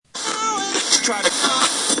try to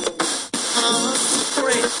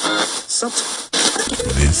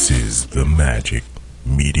This is the Magic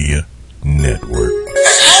Media Network.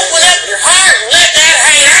 Open up your heart and let that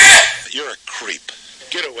hate out! You're a creep.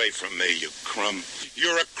 Get away from me, you crumb.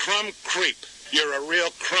 You're a crumb creep. You're a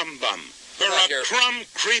real crumb bum. You're a crumb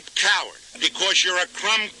creep coward. Because you're a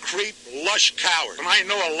crumb creep lush coward. And I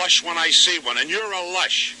know a lush when I see one, and you're a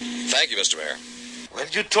lush. Thank you, Mr. Mayor. Well,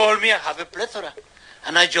 you told me I have a plethora.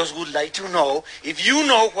 And I just would like to know if you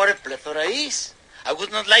know what a plethora is. I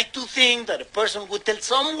would not like to think that a person would tell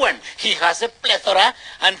someone he has a plethora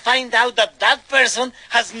and find out that that person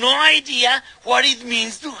has no idea what it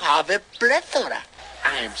means to have a plethora.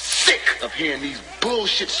 I am sick of hearing these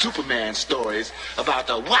bullshit Superman stories about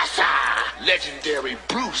the Wassa legendary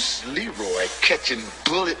Bruce Leroy catching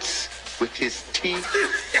bullets with his teeth.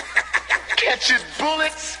 Catching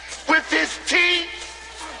bullets with his teeth?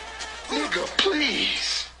 Nigga,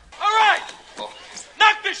 please. All right,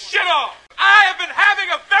 knock this shit off. I have been having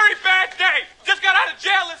a very bad day. Just got out of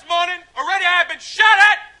jail this morning. Already I have been shot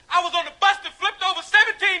at. I was on the bus that flipped over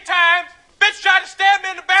 17 times. Bitch tried to stab me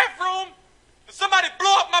in the bathroom. And somebody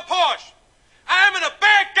blew up my Porsche. I am in a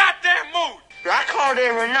bad goddamn mood. I called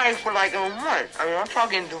every night for like a month. I mean, I'm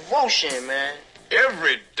talking devotion, man.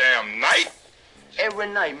 Every damn night? Every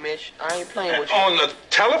night, Mitch. I ain't playing with you. On the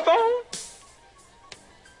telephone?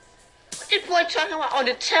 This boy talking about on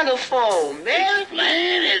the telephone, man.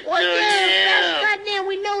 Explain it What to the hell? him. Goddamn,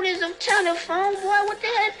 we know there's a telephone, boy. What the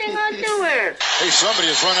hell thing I doing? Hey, somebody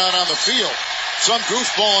has run out on the field. Some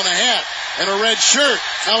goofball in a hat and a red shirt.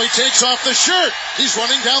 Now he takes off the shirt. He's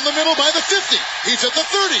running down the middle by the 50. He's at the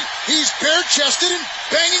 30. He's bare-chested and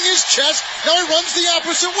banging his chest. Now he runs the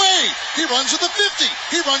opposite way. He runs to the 50.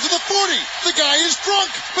 He runs to the 40. The guy is drunk,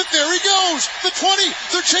 but there he goes. The 20.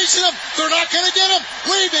 They're chasing him. They're not going to get him.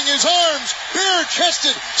 Waving his arms,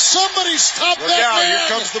 bare-chested. Somebody stop that man. Here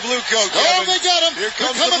comes the blue coat. Oh, they got him. Here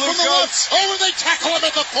comes They're coming the blue from the coats. left. Oh, and they tackle him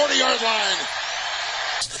at the 40-yard line.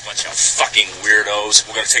 Bunch of fucking weirdos.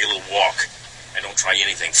 We're gonna take a little walk. And don't try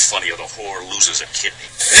anything funny or the whore loses a kidney.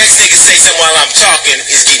 Next nigga say something while I'm talking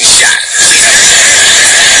is getting shot.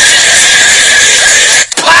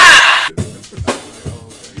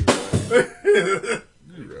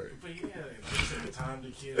 But yeah, it's at the time the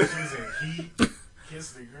kids, she was in Heat,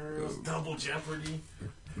 Kiss the Girls, Double Jeopardy.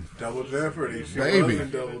 Double Jeopardy. She Baby. was in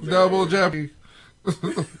Double Jeopardy.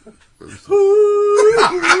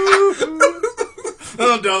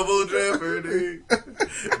 Oh, Double Jeopardy.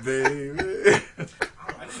 Baby.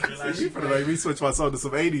 You finna make me switch my song to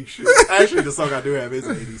some 80s shit. Actually, the song I do have is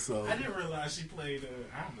 80s, so. I didn't realize she played,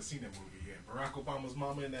 I haven't seen that movie yet. Barack Obama's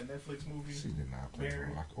mama in that Netflix movie. She did not play Mary.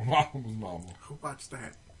 Barack Obama's mama. Who watched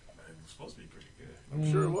that? It was supposed to be pretty good. I'm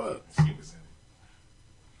sure it was. She was in it.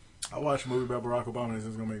 I watched a movie about Barack Obama and it's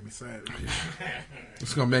just gonna make me sad.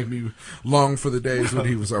 It's gonna make me long for the days when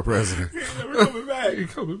he was our president. He's never coming back. He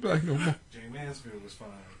coming back no more. Jane Mansfield was fine.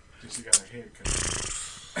 Just she got her hair cut.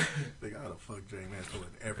 They gotta fuck Jane Mansfield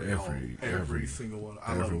in every single one.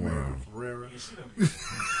 I love everyone. America Ferrera.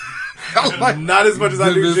 Yeah, Like, Not as much as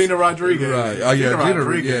I do Gina Rodriguez. Right. Oh, yeah, Gina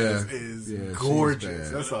Rodriguez yeah. is Yeah, she's gorgeous.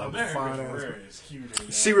 bad. That's a America fine ass. Ferrera is cute.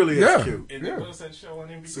 And, She really is Yeah. cute. And Yeah. what's that show on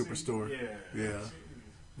NBC? Superstore. Yeah. Yeah.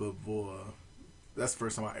 But boy, that's the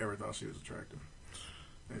first time I ever thought she was attractive.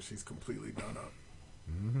 And she's completely done up.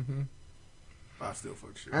 Mm-hmm. I still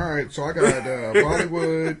fuck shit. All right, so I got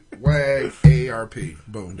Bollywood, WAG, AARP.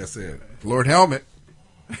 Boom, that's it. Lord Helmet.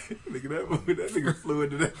 Look at that movie. That nigga flew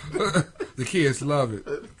into that. The kids love it.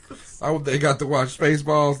 They got to watch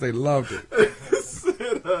Spaceballs. They loved it.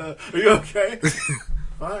 Are you okay?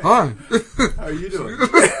 Fine. Fine. How are you doing?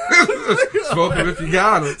 Smoke them if you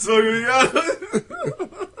got them. Smoke him if you got him.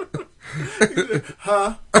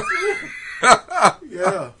 Huh?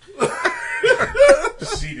 Yeah.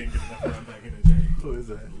 She didn't get enough run back in the day. Who is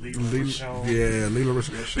that? Yeah, Leela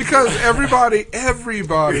Rochon. Because everybody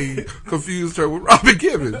confused her with Robin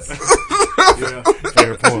Givens. Yeah.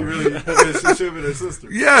 Fair point. She really she should have been her sister.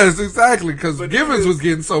 Yes, exactly. Because Givens was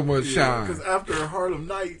getting so much shine. Because after Harlem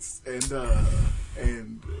Nights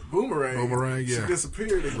and Boomerang, yeah. she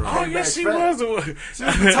disappeared. And Oh, came yeah, back she fat. was the one. She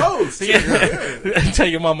was the toast. Yeah. Tell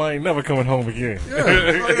your mama I ain't never coming home again.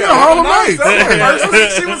 Yeah, Harlem Nights. That's the first thing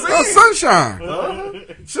she was in. Oh, Sunshine.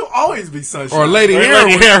 She'll always be Sunshine. Or Lady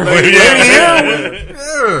Heroin. Lady Heroin.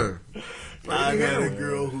 Yeah. I got a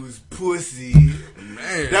girl who's pussy.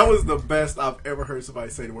 Man. That was the best I've ever heard somebody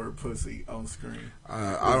say the word pussy on screen.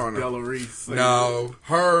 I don't know. Della Reese. No,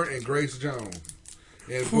 her and Grace Jones.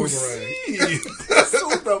 And Pussy. Boomerang.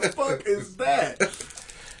 What the fuck is that?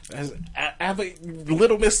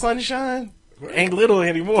 Little Miss Sunshine? ain't little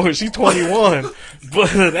anymore. She's 21.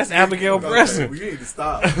 But that's Abigail Breslin. We need to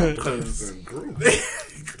stop. Because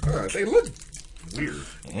they look weird.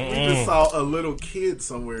 We just saw a little kid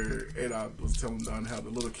somewhere, and I was telling Don how the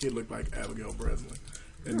little kid looked like Abigail Breslin.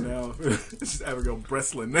 And now it's just Abigail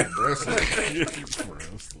Breslin now.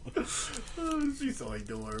 She's so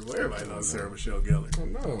adorable. Everybody loves Sarah Michelle Gellar. Oh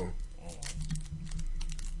no.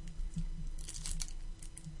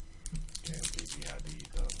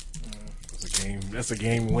 That's a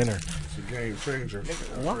game winner. It's a game changer.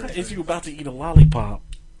 Why is you about to eat a lollipop?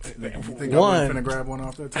 You think I was finna grab one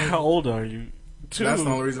off that table? How old are you? 2. That's the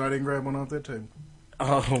only reason I didn't grab one off that table.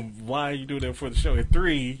 Why are you doing that for the show? At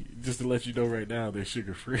 3, just to let you know right now, they're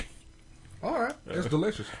sugar free. All right, it's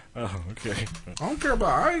delicious. Oh, okay. I don't care about.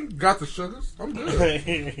 I ain't got the sugars. I'm good.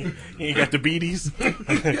 You ain't got the beaties. Yeah,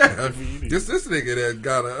 this nigga that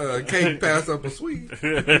got a cake pass up a sweet.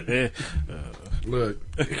 Look,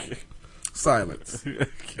 silence.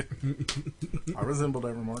 I resemble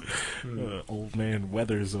that remark. Old man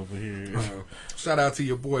Weathers over here. Shout out to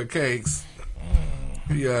your boy Cakes.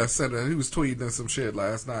 He he was tweeting us some shit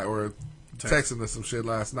last night, or texting us some shit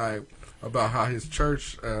last night about how his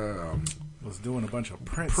church was doing a bunch of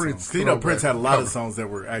Prince songs. You know, Prince had a lot of songs that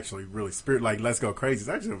were actually really like "Let's Go Crazy." It's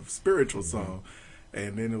actually a spiritual song,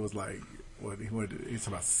 and then it was like it's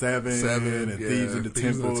about seven and Thieves in the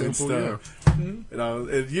Temple and stuff. Yeah.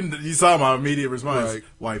 You know, you saw my immediate response: right.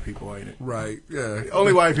 White people, ain't it? Right? Yeah.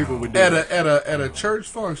 Only white people would do that. At a church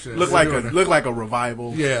function. Look like a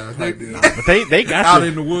revival. Yeah. But they got out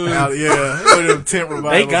in the woods. Tent revival.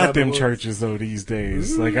 They got them churches though these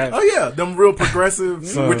days. Mm-hmm. Like them real progressive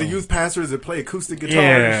with the youth pastors that play acoustic guitar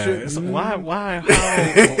and shit. So why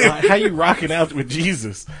how you rocking out with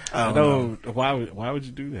Jesus? I don't know. Why would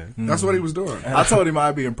you do that? That's what he was doing. I told him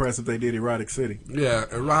I'd be impressed if they did Erotic City. Yeah,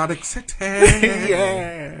 Erotic City.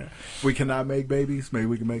 Yeah. We cannot make babies. Maybe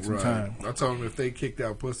we can make some time. I told him if they kicked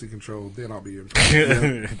out Pussy Control, then I'll be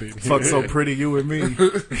impressed. Fuck So Pretty, You and Me.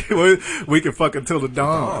 We can fuck until the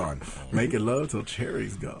dawn. Making love till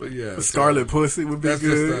cherries go. But yeah, Scarlet Pussy would be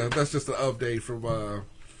good. That's just an update from.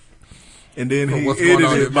 And then he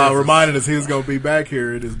ended it by reminding us he was going to be back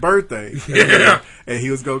here at his birthday. Yeah. And he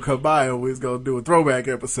was going to come by and we was going to do a throwback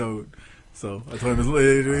episode. So I told him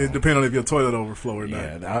it depends on if your toilet overflow or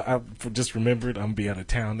not. Yeah, I just remembered I'm going to be out of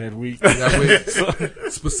town that week.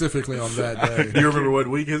 Specifically on that day. Do you remember what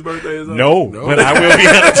week his birthday is on? No, but I will be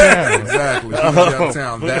out of town. Exactly. He'll be out of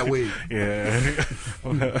town that week. Yeah.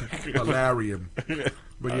 Hilarious.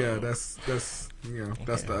 But yeah, that's the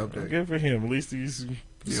update. Good for him. At least he's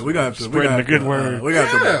we got to spreading the good word. We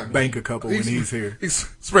got to bank a couple when he's here. He's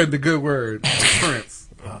spreading the good word. Prince.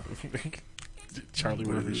 Charlie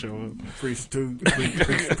Murphy show up. Preach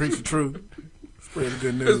the truth. Spread the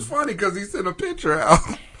good news. It's funny because he sent a picture out.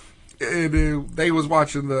 And then they was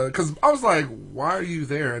watching because I was like, why are you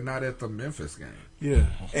there and not at the Memphis game? Yeah.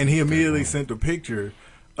 And he immediately sent a picture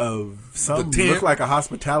of some looked like a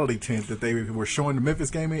hospitality tent that they were showing the Memphis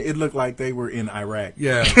game in. It looked like they were in Iraq.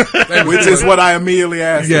 Yeah. Which is what I immediately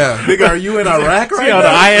asked. Yeah. Nigga, are you in Iraq right now? On the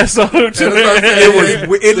ISO.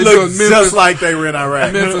 It looked just like they were in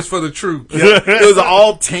Iraq. Memphis for the troops. Yeah. It was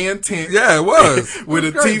all tan tent. Yeah, it was. With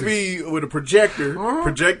a TV, with a projector,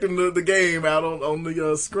 projecting the game out on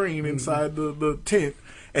the screen inside the tent.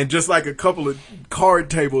 And just like a couple of card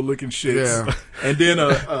table looking shits. Yeah. And then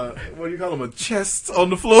what do you call them? A chest on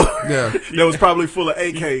the floor. Yeah. That was probably full of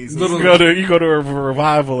AKs. You go to a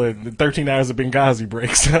revival and 13 Hours of Benghazi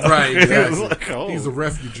breaks out. Right, exactly. Like, he's a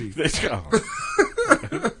refugee.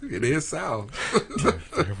 It is South. Don't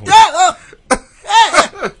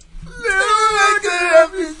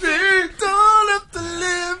have to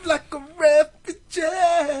live like a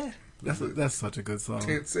refugee. That's such a good song.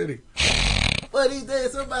 Tent City. What he did,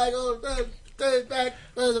 somebody gonna turn back.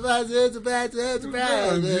 Don't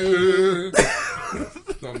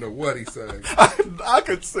know what he said. I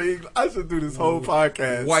could sing. I should do this whole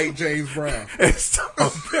podcast. White James Brown.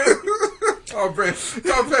 Tom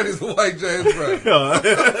Petty's white James Brown.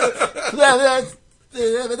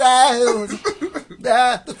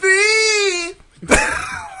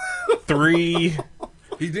 Three.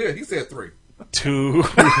 He did. He said 3. 2.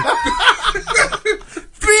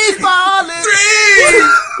 3 falling.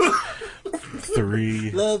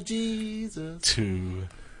 3. Love Jesus. 2.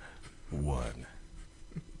 1.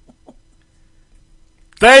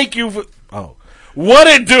 Thank you for. Oh. What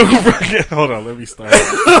it do? Hold on. Let me start.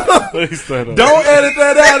 Don't edit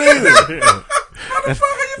that out either. Yeah. How the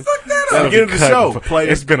fuck you fuck that up? Get the show. Play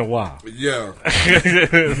it's been a while. Yeah.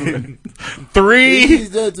 3,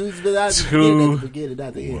 2,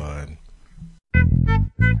 1.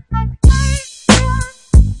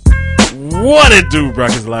 What it do,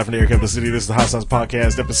 Brockers live from the Air Capital City. This is the Hot Sauce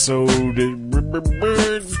Podcast, episode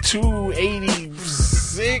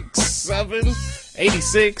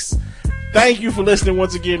 286. Thank you for listening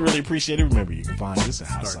once again. Really appreciate it. Remember, you can find us at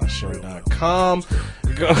hotsauceshow.com.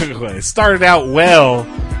 It started out well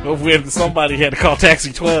when somebody had to call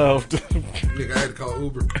Taxi 12. Nigga, I had to call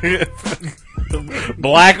Uber.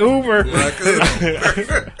 Black Uber.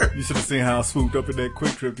 You should have seen how I swooped up in that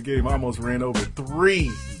quick trip to get him. I almost ran over 3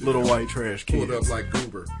 little white trash kids. Pulled up like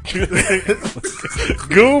Goober.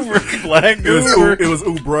 Goober. Black Goober. It was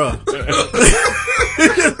Ubra.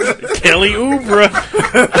 Kelly Ubra.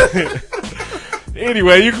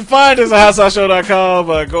 Anyway, you can find us at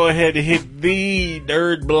hotsauceshow.com. Go ahead and hit the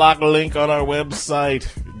Nerd Block link on our website.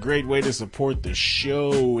 Great way to support the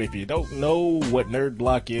show. If you don't know what Nerd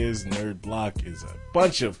Block is a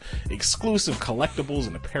bunch of exclusive collectibles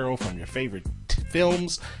and apparel from your favorite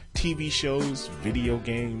films, TV shows, video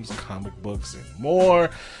games, comic books, and more.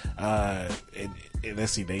 And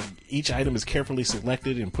let's see, each item is carefully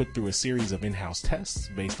selected and put through a series of in-house tests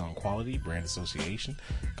based on quality, brand association,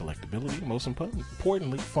 collectability, and most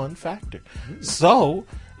importantly, fun factor. So,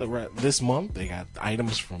 this month, they got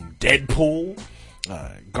items from Deadpool,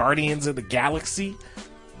 Guardians of the Galaxy,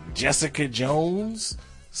 Jessica Jones.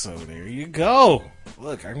 So there you go.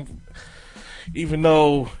 Look, even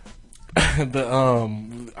though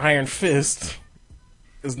the Iron Fist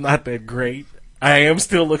is not that great, I am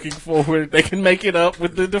still looking forward. They can make it up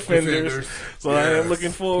with the Defenders. So yes, I am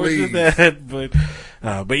looking forward to that.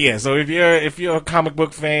 But yeah, so if you're a comic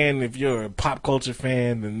book fan, if you're a pop culture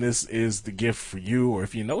fan, then this is the gift for you. Or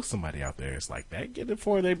if you know somebody out there, it's like that, get it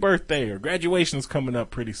for their birthday or graduation's coming up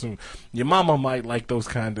pretty soon. Your mama might like those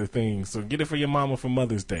kind of things, so get it for your mama for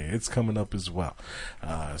Mother's Day. It's coming up as well.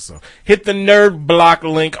 So hit the Nerd Block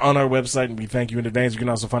link on our website, and we thank you in advance. You can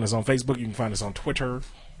also find us on Facebook. You can find us on Twitter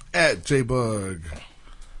at JBug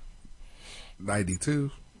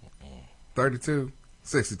 92 32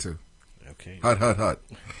 62. Okay. Hot.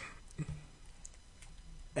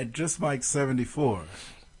 At Just Mike 74,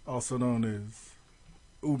 also known as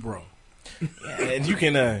Ubro. Yeah, and you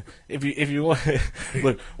can, if you want,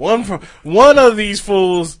 look, one of these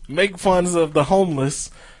fools make fun of the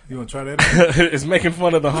homeless. You want to try that? Is making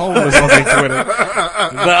fun of the homeless on their Twitter.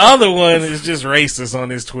 The other one is just racist on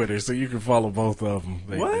his Twitter, so you can follow both of them.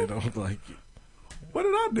 They don't like you. What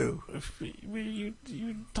did I do? You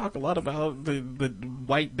talk a lot about the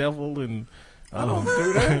white devil, and I don't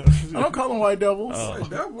do that. I don't call them white devils.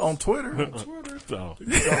 On Twitter. So.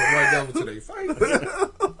 You call them white devil till they fight.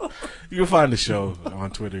 You can find the show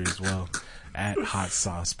on Twitter as well at Hot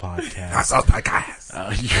Sauce Podcast. Hot Sauce Podcast.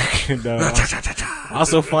 You can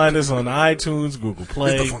also find us on iTunes, Google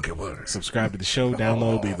Play. Subscribe to the show,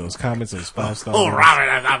 download, leave those comments, those 5 stars. Oh, Robin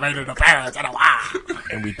has not made an appearance in a while.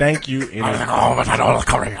 And we thank you.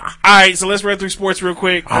 Alright, so let's run through sports real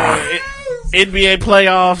quick. NBA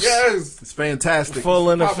playoffs. Yes. It's fantastic.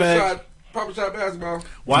 Full in effect. Papa shot basketball.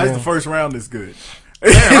 Why is the first round this good?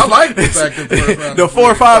 Man, I like the fact that the first round the 4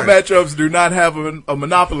 or 5 matchups do not have a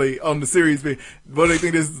monopoly on the series. But they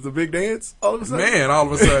think this is the big dance all of a sudden? Man, all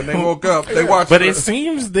of a sudden they woke up. They watched. But it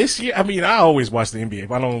seems this year, I mean, I always watch the NBA.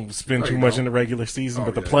 I don't spend too much in the regular season,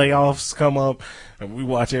 but the playoffs come up and we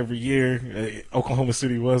watch every year. Oklahoma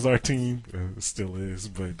City was our team. Still is,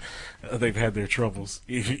 but they've had their troubles,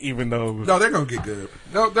 even though. No, they're going to get good.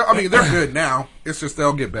 No, I mean, they're good now. It's just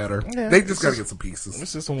they'll get better. Yeah, they just got to get some pieces.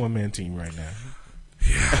 It's just a one-man team right now.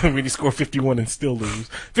 Yeah. I mean, he scored 51 and still lose.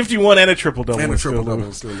 51 and a triple-double and still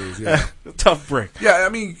lose, yeah. Tough break. Yeah, I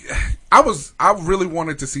mean, I really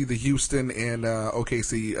wanted to see the Houston and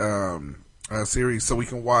OKC series so we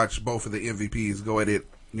can watch both of the MVPs go at it.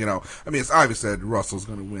 You know, I mean, it's obvious that Russell's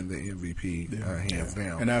going to win the MVP hands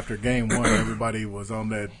down. And after game 1, everybody was on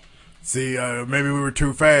that. See, maybe we were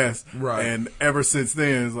too fast. Right. And ever since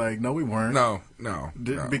then, it's like, no, we weren't. No.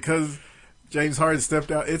 Because James Harden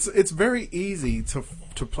stepped out. It's very easy to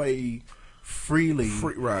play freely,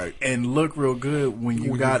 right, and look real good when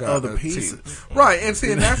you got other pieces, team. Right? And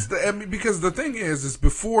see, and that's because the thing is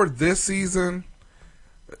before this season,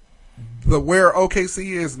 where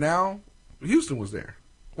OKC is now, Houston was there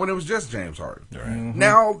when it was just James Harden. Right.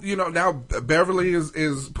 Mm-hmm. Now Beverly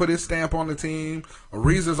is put his stamp on the team.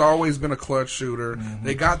 Ariza's always been a clutch shooter. Mm-hmm.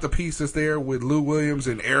 They got the pieces there with Lou Williams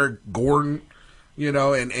and Eric Gordon. You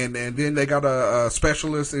know, and then they got a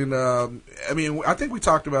specialist in. I mean, I think we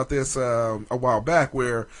talked about this a while back,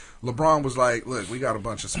 where LeBron was like, "Look, we got a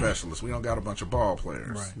bunch of specialists. We don't got a bunch of ball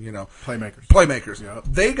players. Right. You know, playmakers. Yep.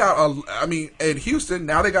 They got I mean, at Houston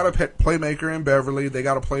now they got a playmaker in Beverly. They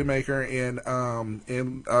got a playmaker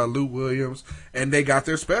in Lou Williams, and they got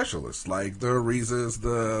their specialists like the Arizas,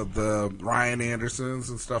 the Ryan Andersons,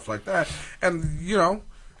 and stuff like that. And you know,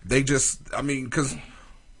 they just, I mean, because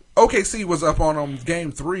OKC was up on them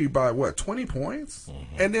game 3 by 20 points,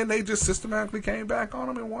 and then they just systematically came back on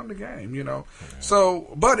them and won the game. You know,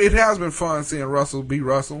 so but it has been fun seeing Russell be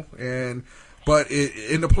Russell, but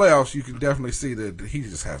in the playoffs you can definitely see that he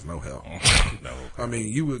just has no help. No, I mean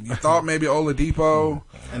you thought maybe Oladipo,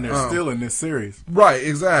 and they're still in this series, right?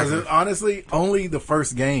 Exactly. Honestly, only the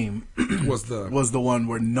first game was the one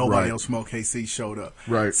where nobody Right. else from OKC showed up.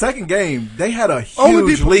 Right. Second game they had a Oladipo,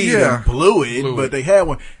 huge lead yeah. and blew it, but they had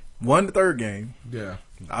one. Won the third game. Yeah.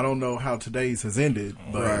 I don't know how today's has ended,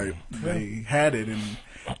 but Right. they had it, and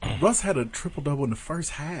Russ had a triple-double in the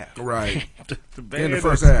first half. Right. In the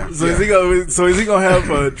first half. So is he gonna have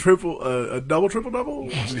a double triple-double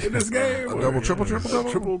in this game? A double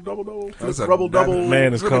triple-double? Triple-double-double? That's a Double-double?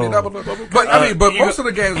 Man is cold. But I mean, but most of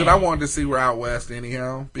the games that I wanted to see were out west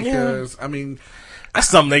anyhow, because I mean, that's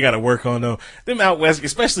something they got to work on, though. Them out west,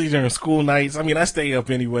 especially during school nights. I mean, I stay up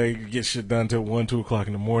anyway, get shit done till 1, 2 o'clock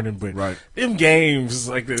in the morning. But them games,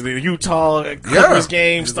 like the Utah Clippers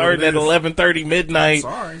game, started at 11:30 midnight.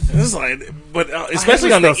 Sorry, it's like, but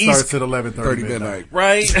especially on the East, starts at 11:30 midnight,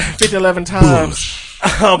 right? 50-11 times.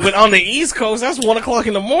 But on the East Coast, that's 1 o'clock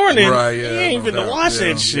in the morning. Right? You Yeah, ain't even to watch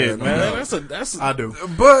that no shit, man. That's I do.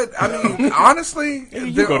 But I mean, honestly,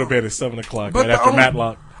 you go to bed at 7 o'clock but right after the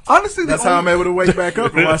Matlock. Honestly, that's how I'm able to wake back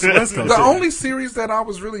up and watch the West Coast. The only series that I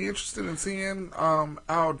was really interested in seeing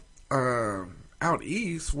out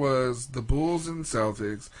east was the Bulls and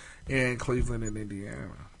Celtics and Cleveland and Indiana.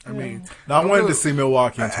 I mean, now I wanted to see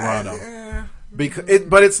Milwaukee and Toronto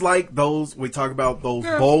but it's like those we talk about those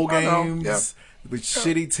bowl games with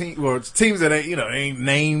shitty teams or teams that ain't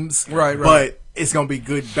names, right? But it's gonna be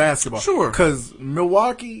good basketball, sure. Because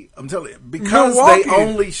Milwaukee, I'm telling you, because they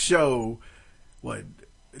only show what.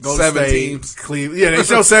 Golden 7 State, teams. Cleveland. Yeah, they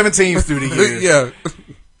show 7 teams through the year. Yeah.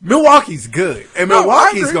 Milwaukee's good. And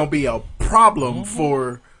Milwaukee's going to be a problem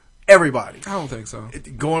for everybody. I don't think so.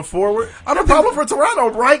 Going forward, I don't problem for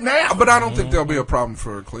Toronto right now. But I don't think there'll be a problem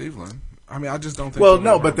for Cleveland. I mean, I just don't think. Well,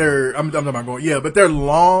 no, but I'm talking about going. Yeah, but they're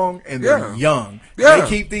long and they're young. Yeah. They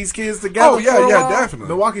keep these kids together. Oh yeah, definitely.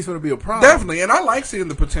 Milwaukee's going to be a problem. Definitely, and I like seeing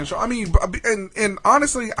the potential. I mean, and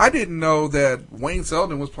honestly, I didn't know that Wayne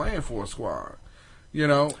Selden was playing for a squad. You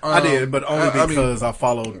know, I did, but only because I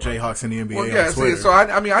followed Jayhawks in the NBA. Well, yeah, on Twitter. so I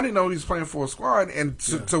didn't know he was playing for a squad, and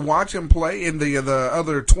to watch him play in the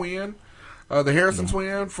other twin, the Harrison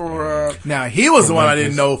twin for. Now he was the one I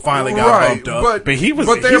didn't know finally got bumped up, but he was.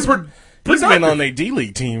 But he's been on their D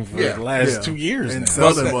League team for the last 2 years. And now.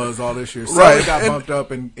 Selden was all this year. Right, Selden got bumped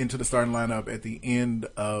up into the starting lineup at the end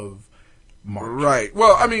of March. Right.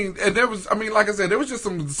 Well, I mean, and like I said, there was just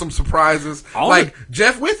some surprises, like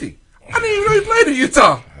Jeff Withey. I didn't even know he played in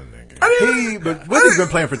Utah. But Withey's been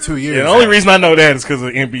playing for 2 years. Yeah, the only reason I know that is because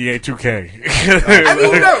of NBA 2K.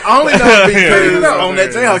 I only know because on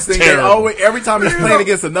that Jayhawks thing, every time he's playing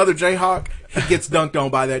against another Jayhawk, he gets dunked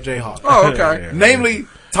on by that Jayhawk. Oh, okay. Namely,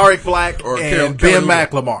 Tariq Black and Ben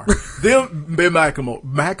McLemore. Ben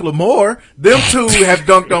McLemore, them two have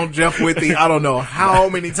dunked on Jeff Withey I don't know how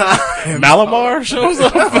many times. Malamar shows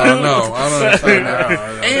up? I don't know.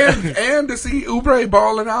 And to see Oubre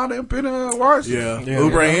balling out up in Washington. Yeah.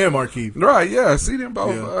 Oubre and Markieff. Right, yeah. See them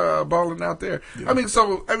both balling out there. Yeah. I mean,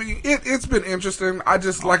 it's been interesting. I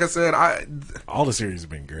just, like I said, all the series have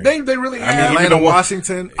been great. They really have. Atlanta,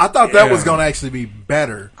 Washington, I thought that was going to actually be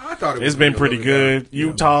better. I thought it's been pretty good.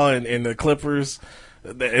 Utah and the Clippers,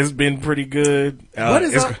 it's been pretty good. What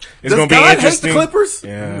is it's Does going to be God interesting. Hate the Clippers?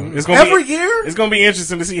 Yeah, it's gonna every year. It's going to be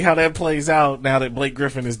interesting to see how that plays out now that Blake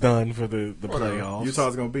Griffin is done for the playoffs.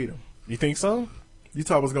 Utah's going to beat them. You think so?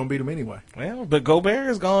 Utah was going to beat them anyway. Well, but Gobert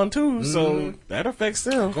is gone too, so that affects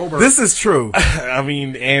them. This is true. I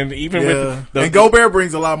mean, and even with and Gobert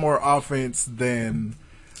brings a lot more offense than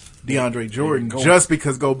DeAndre Jordan, just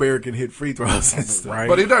because Gobert can hit free throws and stuff. Right.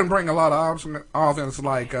 But he doesn't bring a lot of offense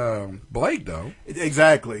like Blake, though.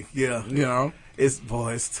 Exactly. Yeah. You know, it's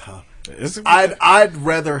tough. I'd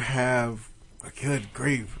rather have good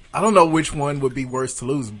grief. I don't know which one would be worse to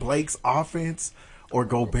lose: Blake's offense or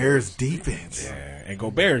Gobert's defense. Yeah, and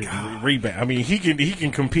Gobert rebound. I mean, he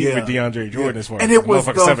can compete with DeAndre Jordan as far as and it was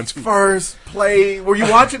the first play. Were you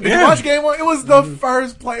watching? Did you watch game one? It was the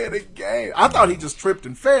first play of the game. I thought he just tripped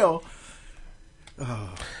and fell.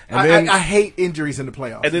 And then I hate injuries in the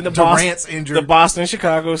playoffs. And then Durant's injured. The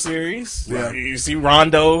Boston-Chicago series. Yeah. You see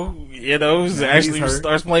Rondo, who's actually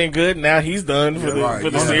starts playing good. Now he's done for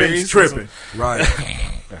the series. Tripping. Right.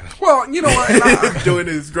 Well, you know what? And doing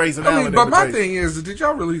his Grayson Allen. But my thing is, did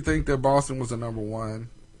y'all really think that Boston was the number one?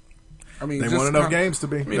 I mean, they won enough games to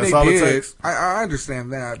be. I mean, That's they all did. it takes. I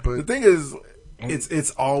understand that, but the thing is,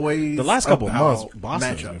 it's always the last couple of months.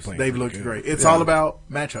 Boston's matchups. They've looked great. It's all about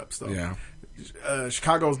matchups, though. Yeah.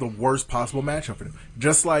 Chicago's the worst possible matchup for them.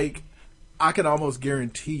 Just like I can almost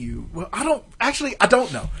guarantee you. Well, I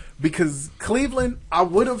don't know because Cleveland. I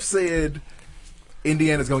would have said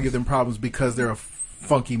Indiana's going to give them problems because they're a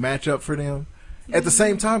funky matchup for them. At the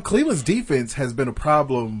same time, Cleveland's defense has been a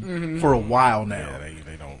problem for a while now. Yeah,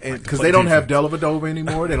 they don't because they don't have Dellavedova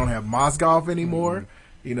anymore. They don't have Mozgov anymore.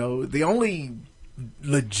 You know, the only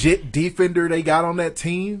legit defender they got on that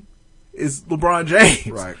team is LeBron James.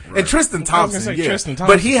 Right. And Tristan Thompson, Tristan Thompson.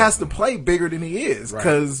 But he has to play bigger than he is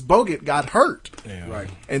because Bogut got hurt. Yeah. Right.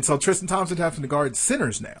 And so Tristan Thompson having to guard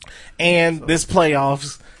centers now. And this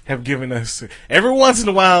playoffs have given us, every once in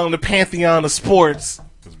a while in the pantheon of sports,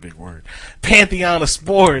 that's a big word, pantheon of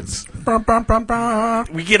sports,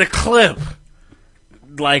 we get a clip.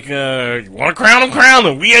 Like, you want to crown them, crown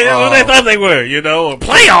them. What they thought they were,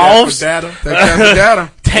 playoffs. Take that for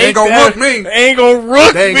data. They ain't gonna rook me. They ain't gonna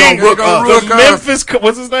rook They ain't me. gonna rook us. The Memphis,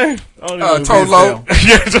 what's his name? Tolo.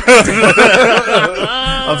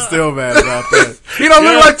 I'm still mad about that. He don't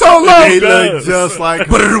look like Tolo. He look just like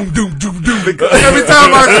every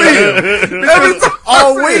time I see him.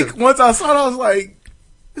 All week, once I saw it, I was like,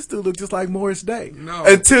 this dude look just like Morris Day. No.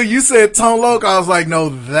 Until you said Tone Loc, I was like, no,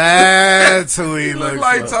 that's who he looks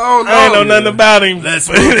like. Tone Loc. I ain't know nothing about him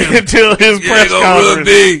until his press conference.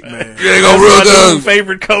 You ain't gonna rook us.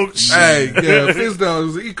 Favorite coach. Hey, yeah,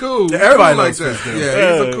 Fizdale, he cool. Everybody like likes that. Fizdale.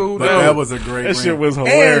 Yeah, he's a cool But dude. that was a great That rant. shit was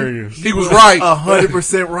hilarious. He was right.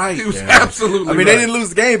 100% right. He was absolutely I mean, right. they didn't lose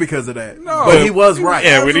the game because of that. No. But he was right.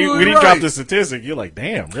 Yeah, when he Absolutely dropped right. the statistic, you're like,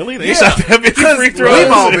 damn, really? They shot that many free We've throws?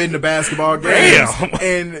 all been to basketball games.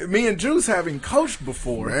 Damn. And me and Juice having coached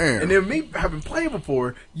before, Man. and then me having played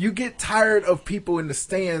before, you get tired of people in the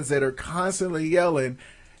stands that are constantly yelling,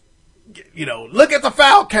 look at the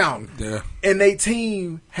foul count. Yeah. And they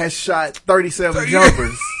team has shot 37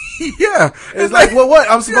 jumpers. Yeah. It's like, well, what?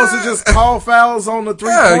 I'm supposed to just call fouls on the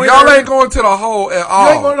three-pointer? Y'all ain't going to the hole at all.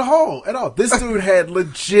 You ain't going to the hole at all. This dude had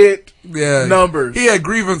legit numbers. He had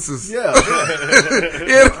grievances. Yeah.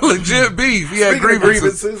 He had legit beef. He had Speaking of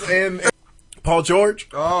grievances. and Paul George.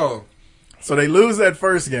 Oh. So they lose that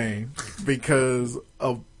first game because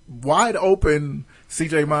a wide open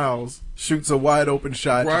CJ Miles shoots a wide open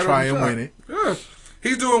shot to try and win it. Yeah.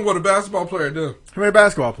 He's doing what a basketball player do. He's a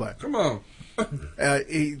basketball player. Come on.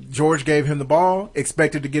 George gave him the ball,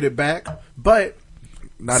 expected to get it back, but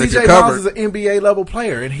Not if CJ you're Miles covered. is an NBA level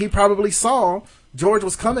player, and he probably saw George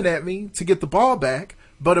was coming at me to get the ball back,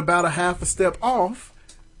 but about a half a step off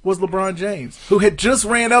was LeBron James, who had just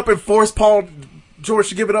ran up and forced Paul George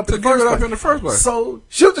to give it up in the first place. So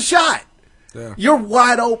shoot the shot. Yeah. You're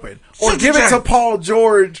wide open. Or give it to Paul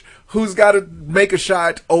George, who's got to make a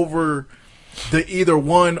shot over the either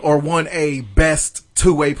 1 or 1A best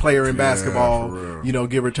two-way player in basketball,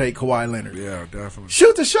 give or take Kawhi Leonard. Yeah, definitely.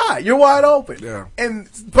 Shoot the shot. You're wide open. Yeah.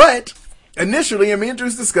 But initially, and me and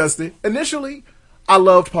Drews discussed it, initially, I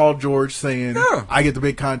loved Paul George saying, I get the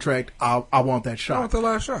big contract, I want that shot. I want the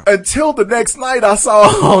last shot. Until the next night I saw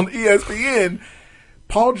on ESPN,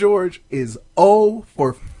 Paul George is 0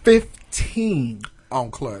 for 15 on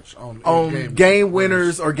clutch, on game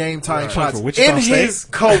winners or game tying shots For Wichita in State? his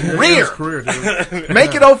career.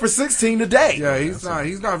 Make it 0 for 16 today. Yeah,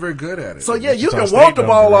 he's not very good at it. So yeah, you can want the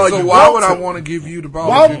ball all you want. So why would I want to give you the ball?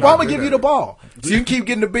 Why would I give you the ball? So you can keep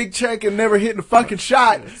getting the big check and never hitting the fucking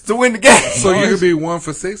shot to win the game. So you could be 1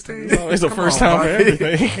 for 16? No, it's the first time for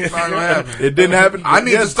everything. It's not gonna happen. It didn't happen. I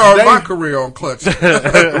need to start my career on clutch.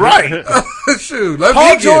 Right. Shoot,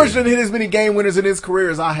 Paul George didn't hit as many game winners in his career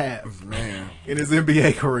as I have. Man. In his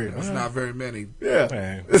NBA career. That's not very many. Yeah.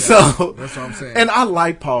 Man. So that's what I'm saying. And I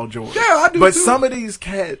like Paul George. Yeah, I do But too. some of these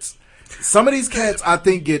cats I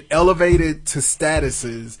think get elevated to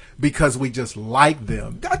statuses because we just like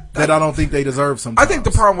them that I don't think they deserve sometimes. I think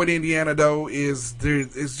the problem with Indiana though is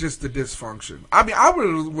it's just the dysfunction. I mean, I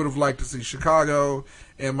would have liked to see Chicago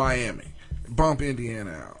and Miami bump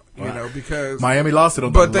Indiana out. Because Miami lost it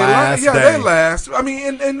on the last day. They last. I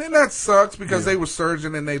mean, and that sucks because they were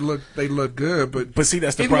surging and they look good. But see,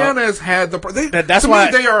 that's the Indiana problem. has had the. That's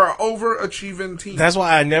why they are an overachieving team. That's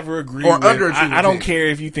why I never agree. Or with, underachieving I don't team. care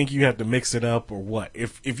if you think you have to mix it up or what.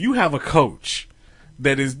 If you have a coach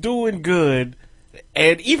that is doing good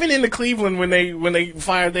And even in the Cleveland, when they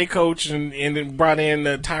fired their coach and then brought in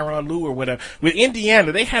Tyronn Lue or whatever, with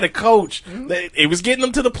Indiana, they had a coach that it was getting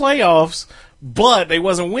them to the playoffs, but they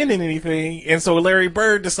wasn't winning anything. And so Larry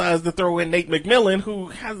Bird decides to throw in Nate McMillan, who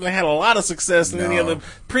hasn't had a lot of success in any of the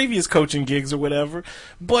previous coaching gigs or whatever.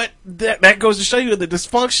 But that goes to show you the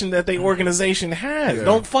dysfunction that the organization has. Yeah.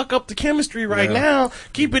 Don't fuck up the chemistry right now.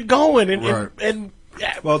 Keep it going and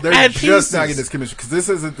well, they're just not getting this chemistry because this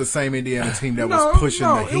isn't the same Indiana team that was pushing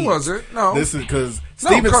the Heat. It wasn't. No, this is because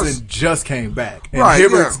Stevenson just came back and right,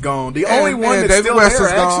 Hibbert's gone. The only one that's still West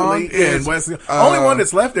there gone actually is West. Only one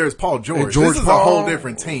that's left there is Paul George. This is a whole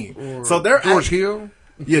different team. So they're George Hill.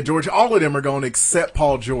 Yeah, George. All of them are going except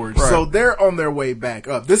Paul George. Right. So they're on their way back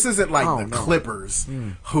up. This isn't like the Clippers,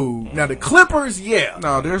 who now the Clippers,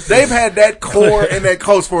 they've had that core and that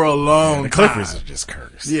coach for a long time. The Clippers are just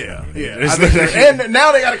cursed. Yeah. And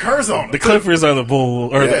now they got a curse on them. The Clippers are the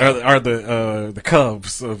Bull or are the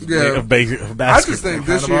Cubs of basketball. I just think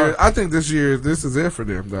this year. I think this year this is it for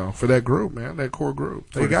them though. For that group, man, that core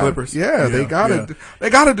group. They got Clippers. They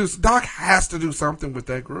gotta do. Doc has to do something with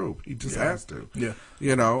that group. He just has to. Yeah.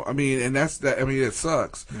 You know, I mean, and that's that. I mean, it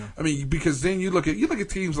sucks. Yeah. I mean, because then you look at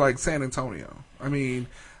teams like San Antonio. I mean,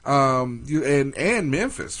 and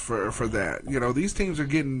Memphis for that. You know, these teams are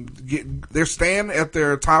getting they're staying at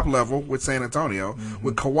their top level with San Antonio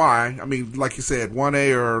with Kawhi. I mean, like you said,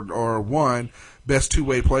 1A or 1 best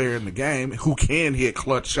two-way player in the game who can hit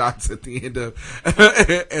clutch shots at the end of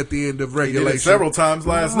regulation. He did it several times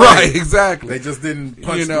last night. Right, exactly. They just didn't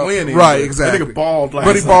punch the win. Right, exactly. I think balled last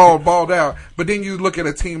but he night. balled out. But then you look at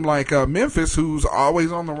a team like Memphis, who's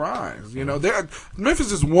always on the rise. You know,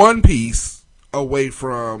 Memphis is one piece away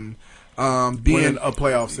from being a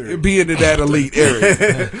playoff series, being in that elite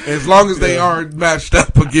area. As long as they aren't matched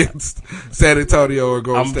up against San Antonio or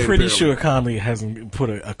Golden State. I'm pretty sure Conley hasn't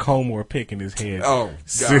put a comb or a pick in his head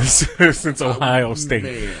since Ohio State.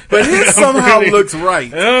 Man. But his somehow looks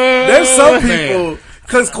right. There's some people.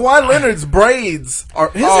 Because Kawhi Leonard's braids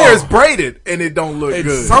his hair is braided and it don't look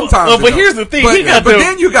good. Sometimes, but here's the thing: but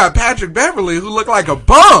then you got Patrick Beverly who looked like a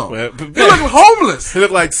bum. He looked homeless. He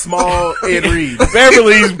looked like small Ed Reed.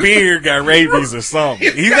 Beverly's beard got rabies or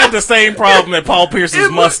something. He's got the same problem that Paul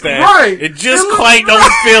Pierce's mustache. Right. It just quite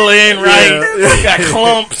don't fill in right. He got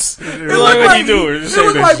clumps. What he doing? It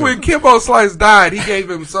looked like when Kimbo Slice died, he gave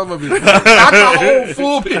him some of his not the whole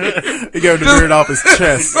full beard. He gave him the beard off his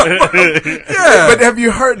chest. Yeah. But have you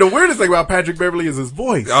heard the weirdest thing about Patrick Beverly is his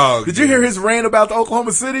voice? Did you hear his rant about the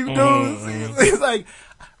Oklahoma City dudes? He's like,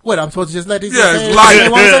 what, I'm supposed to just let these it's light.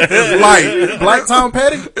 It's light. Black Tom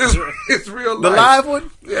Petty? It's real light. The live one?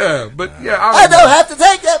 Yeah, but I don't have to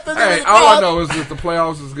take that for Hey, all I know is that the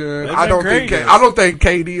playoffs is good. I don't think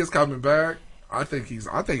KD is coming back. I think he's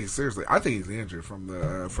injured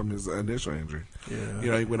from his initial injury. Yeah.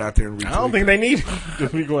 You know, he went out there and I don't think they need him to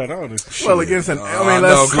be going on this. Well, against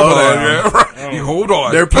let's slow down. You hold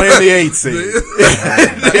on. They're playing the 8 seed.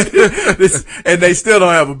 And they still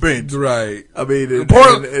don't have a bench. Right. I mean, and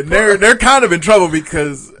they're kind of in trouble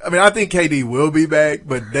because, I mean, I think KD will be back,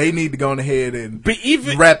 but they need to go ahead and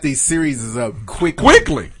wrap these series up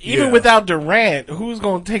quickly. Even without Durant, who's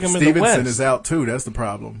going to take him in the West? Stevenson is out too. That's the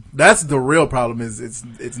problem. That's the real problem is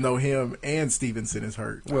it's no him and Stevenson is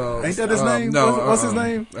hurt. Well, ain't that his name? No. What's his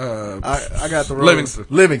name? I got the Livingston.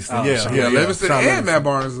 Livingston, Livingston Sean and Matt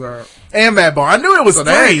Barnes are. And Matt Barnes. I knew it was so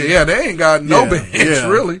three. They ain't got no bench,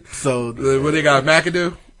 really. So, what they got,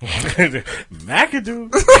 McAdoo? McAdoo.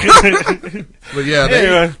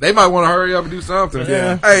 But they might want to hurry up and do something.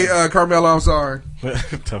 Yeah. Hey, Carmelo, I'm sorry.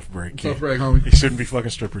 Tough break, kid. Tough break, homie. You shouldn't be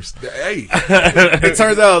fucking strippers. Hey. It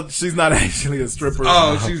turns out she's not actually a stripper.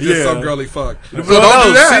 Oh, she's just some girly fuck. So don't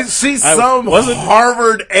do that. She's some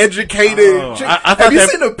Harvard educated chick. Have you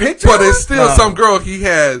seen a picture? But it's still some girl he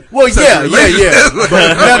had. Well, yeah.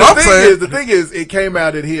 But now the thing is, it came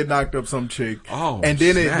out that he had knocked up some chick. Oh, and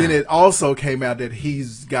then it also came out that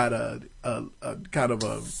he's got a kind of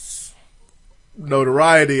a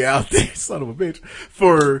notoriety out there, son of a bitch,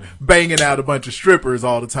 for banging out a bunch of strippers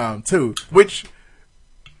all the time too. Which,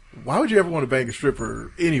 why would you ever want to bang a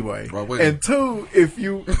stripper anyway? And two, if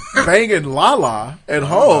you banging Lala at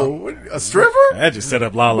home, a stripper? I just set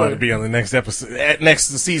up Lala to be on the next episode, next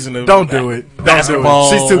season of. Don't do it.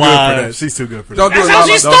 Basketball. She's too good for that. She's too good for that. Don't do it. That's how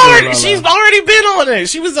she started. She's already been on it.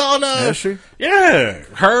 She was on. Has she? Yeah,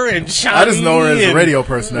 her and Shani. I just know her as a radio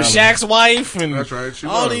personality. Shaq's wife and that's right.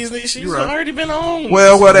 all these. She's already been on.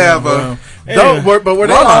 Well, whatever. But were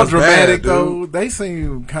they all dramatic bad, though? They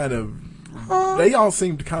seem kind of. They all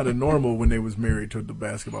seemed kind of normal when they was married to the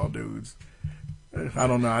basketball dudes. I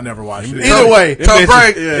don't know. I never watched it. Them Either way, tough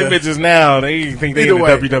break. Them bitches now, they think they in the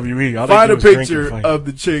WWE. All they Find do a is drink picture and fight. of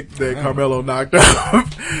the chick that Carmelo knocked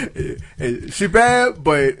off. She bad,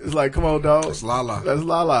 but it's like, come on, dog. That's Lala. That's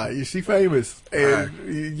Lala. She famous.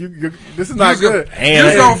 And you this is not good.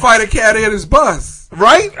 You're going to fight a cat in his bus.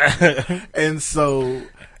 Right? And so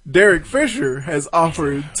Derek Fisher has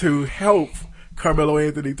offered to help Carmelo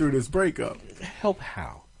Anthony through this breakup. Help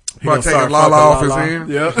how? By taking Lala off his hand?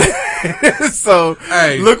 Yep. So,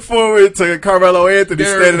 look forward to Carmelo Anthony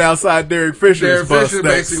standing outside Derek Fisher's bus. Fisher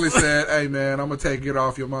basically said, hey, man, I'm going to take it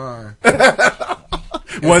off your mind.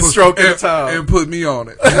 One stroke at a time. And put me on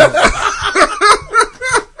it.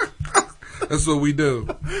 That's what we do.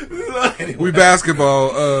 We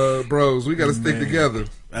basketball bros. We got to stick together.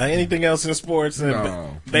 Anything else in sports?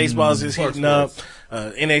 No. Baseball's just heating up.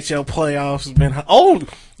 NHL playoffs has been. Oh,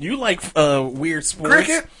 you like weird sports?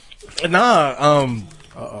 Cricket? Nah.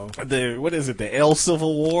 What is it? The El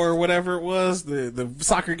Civil War or whatever it was. The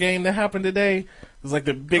soccer game that happened today. It was like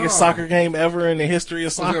the biggest soccer game ever in the history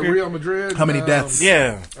of soccer. Was it Real Madrid? How many deaths?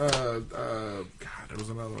 Yeah. God, there was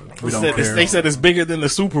another one. They said it's bigger than the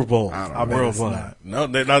Super Bowl. I bet worldwide. No,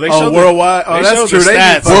 they showed worldwide. They that's showed true. The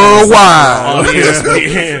stats worldwide. on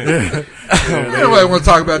ESPN. Anybody want to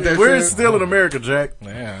talk about that? We're shit? still in America, Jack.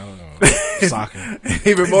 Yeah, I don't know. Soccer.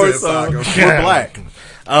 Even more so. We're black.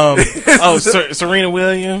 Serena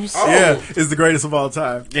Williams. Yeah, is the greatest of all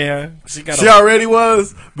time. Yeah, she already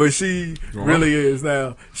was, but she really is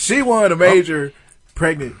now. She won a major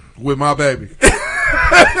pregnant with my baby.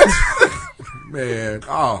 Man, it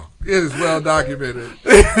is well documented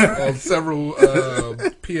on several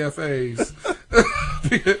PFAs.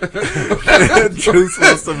 Juice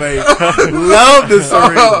wants to make love the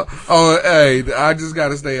Serena. Hey, I just got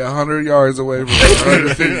to stay 100 yards away from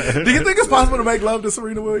her. Do you think it's possible to make love to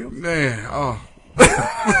Serena Williams? Man, I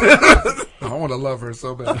want to love her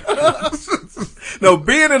so bad. No,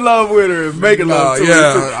 being in love with her and making love to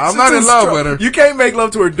her. I'm not in love with her. You can't make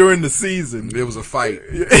love to her during the season. It was a fight.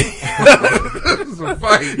 It was a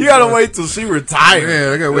fight. You gotta wait till she retires.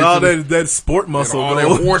 Yeah, I gotta wait all till that sport muscle. All that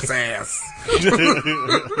horse ass.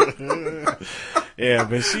 Yeah,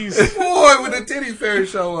 but she's boy when the titty fairy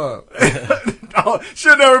show up.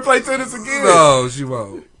 She'll never play tennis again. No, she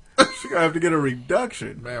won't. She gonna have to get a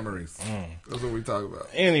reduction. Memories. That's what we talk about.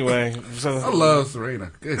 Anyway, I love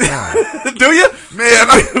Serena. Good God. Do you?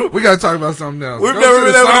 Man, we gotta talk about something else. We've never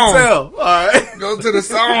been able to tell. All right. Go to the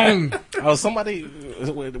song. Somebody.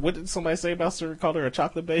 What did somebody say about her? Called her a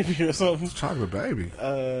chocolate baby or something? Chocolate baby.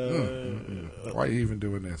 Why are you even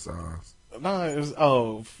doing this? No, it was.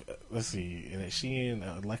 Let's see. And she and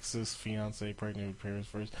Alexis' fiance pregnant with parents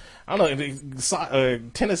first. I don't know.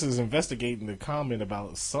 Tennis is investigating the comment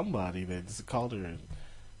about somebody that called her.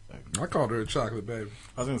 I called her a chocolate baby.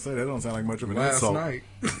 I was gonna say that don't sound like much of an last insult. night.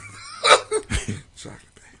 Chocolate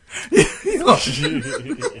baby.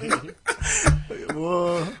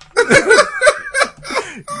 Well,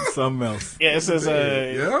 something else. Yeah, it says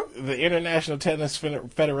the International Tennis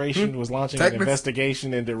Federation was launching an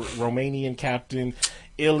investigation into Romanian captain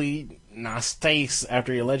Ili Nastase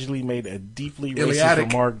after he allegedly made a deeply racist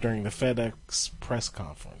remark during the FedEx press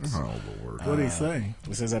conference. Oh, Lord. What did he say?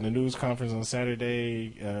 It says at a news conference on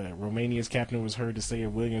Saturday, Romania's captain was heard to say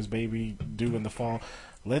of Williams' baby due in the fall,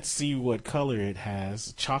 "Let's see what color it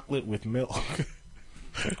has. Chocolate with milk."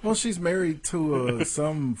 Well, she's married to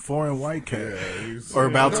some foreign white cat, or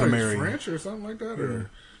about to marry. French or something like that.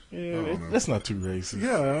 Or that's not too racist.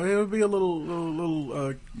 Yeah, it'll be a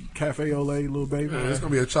little cafe au lait, little baby. It's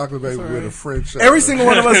gonna be a chocolate baby with a French. Every single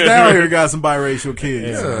one of us down here got some biracial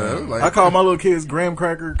kids. Yeah, I call my little kids graham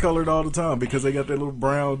cracker colored all the time because they got that little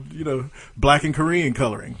brown, black and Korean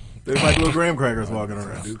coloring. They're like little graham crackers walking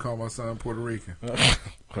around. I do call my son Puerto Rican.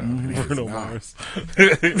 Bruno Mars.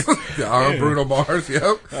 Yeah, Bruno Mars, yep.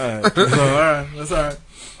 All right. That's all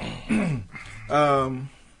right.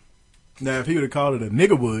 Now, if he would have called it a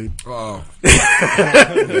nigga wood.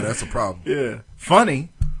 Yeah, that's a problem. Yeah. Funny,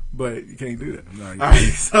 but you can't do that. No, all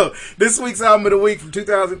right, so this week's album of the week from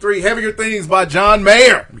 2003, Heavier Things by John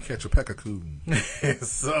Mayer. We catch a peck-a-coon.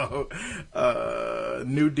 So,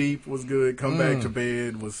 New Deep was good. Come Back to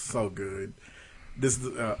Bed was so good. This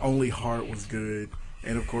Only Heart was good.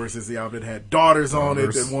 And, of course, it's the album that had Daughters on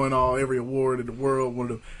it that won every award in the world.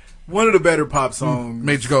 One of the better pop songs.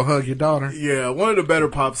 Made you go hug your daughter. Yeah, one of the better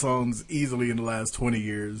pop songs easily in the last 20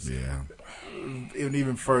 years. Yeah. And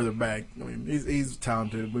even further back. I mean, he's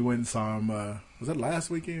talented. We went and saw him, was that last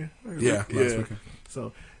weekend? Yeah, last weekend.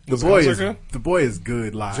 So, the boy is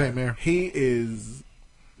good live. Jay Mayer. He is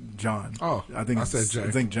John. Oh, I think I said Jay.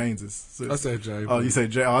 I think James is. I said Jay. Oh, you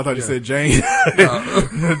said Jay. Oh, I thought you said Jane.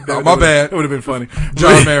 Oh, my bad. It would have been funny.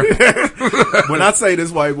 John Mayer. When I say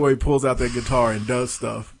this white boy pulls out that guitar and does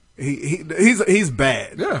stuff, he's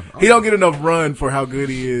bad. Yeah. He don't get enough run for how good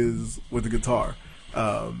he is with the guitar.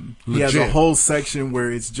 He has a whole section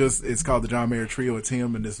where it's called the John Mayer Trio. It's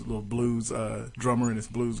him and this little blues drummer and this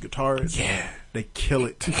blues guitarist. Yeah. They kill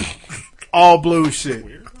it. All blues shit.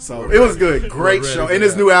 So it was good. Great show. And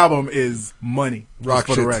his new album is money. Rock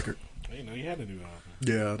for shit. the record. I didn't know you had a new album.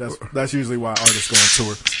 Yeah, that's usually why artists go on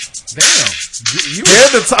tour. Damn.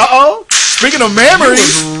 Speaking of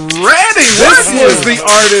memories, ready. This was the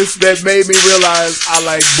artist that made me realize I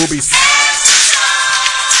like boobies.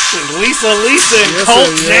 Lisa and Colt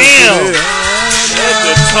Jam. That's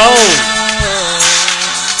the tone.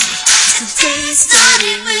 Today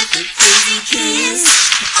started with a crazy kiss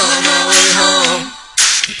on my way home.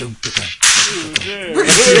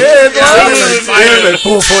 Yeah,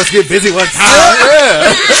 full force get busy one time.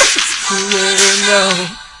 Yeah.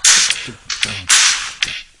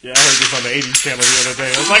 Yeah, I heard this on the 80s channel the other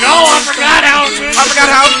day. I was like, oh, I forgot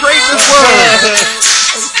how great this was.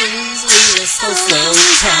 I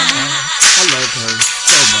loved her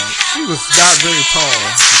so much. She was not very tall.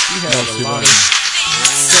 She had a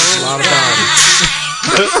lot of body.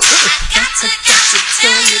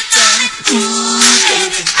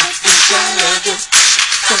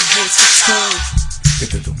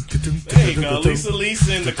 There you go,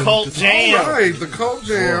 Lisa and the Colt Jam. All right, the Colt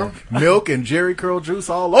Jam. Milk and Jerry curl juice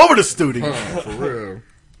all over the studio. Oh, for real.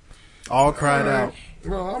 All cried out.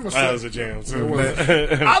 Well, I'm That was a jam too.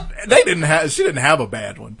 She didn't have a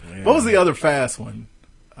bad one. Yeah. What was the other fast one?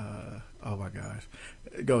 Oh my gosh.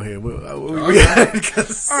 Go ahead. All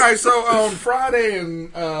right, so on Friday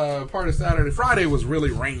and part of Saturday, Friday was really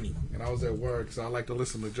rainy. I was at work, so I like to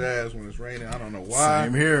listen to jazz when it's raining. I don't know why.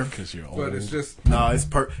 Same here. Because you're old. But it's just... No, it's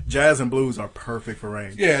jazz and blues are perfect for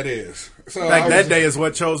rain. Yeah, it is. So that day is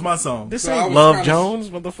what chose my song. This ain't Love Jones,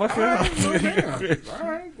 motherfucker. All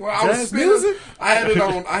right. Well, I was music. I had it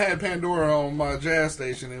on. I had Pandora on my jazz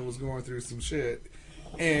station and was going through some shit.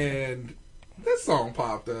 And this song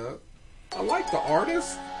popped up. I like the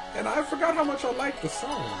artist, and I forgot how much I liked the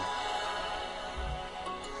song.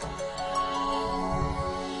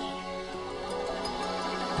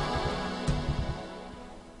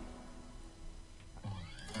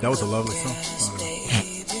 That was a lovely song.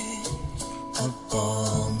 Up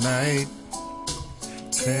all night,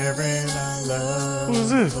 tearing our love. Who's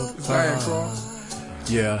this? Diana Krall.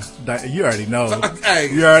 Yeah, you already know. Hey.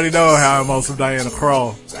 You already know how I'm on some Diana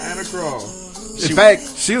Krall. Diana Krall. In fact,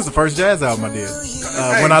 she was the first jazz album I did.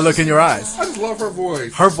 When I Look in Your Eyes. I just love her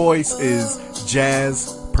voice. Her voice is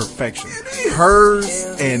jazz perfection. Hers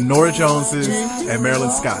and Norah Jones's and Marilyn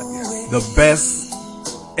Scott. The best.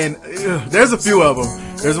 And there's a few of them.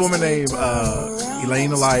 There's a woman named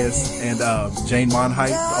Elaine Elias and Jane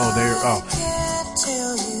Monheit.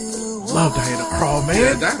 Love Diana Krall, man.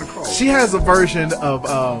 Yeah, Diana Krall. She has a version of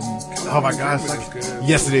oh my gosh,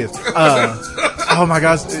 yes it is. Oh my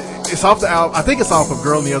gosh, it's off the album. I think it's off of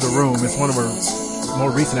Girl in the Other Room. It's one of her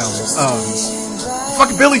more recent albums.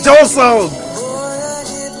 Fucking Billy Joel song.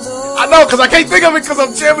 I know, because I can't think of it because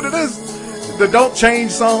I'm jamming to this. The Don't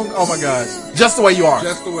Change song. Oh my gosh, Just the Way You Are.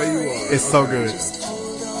 Just the Way You Are. It's so good.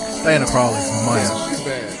 Diana Krall is money. Yeah, she's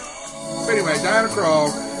bad. But anyway, Diana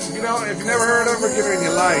Krall. If you never heard of her, get her in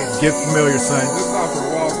your life. Get familiar, son. This is off her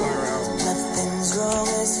Wallflower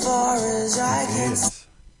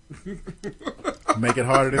album. Make it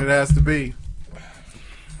harder than it has to be.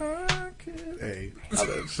 Hey,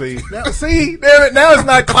 see, now it's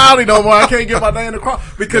not cloudy no more. I can't get my Diana Krall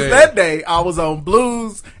because that day I was on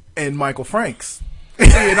blues and Michael Franks.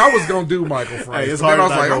 And I was gonna do Michael Franks. Hey, it's hard. I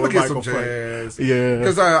was like, I'm I'm gonna get Michael some jazz. Yeah,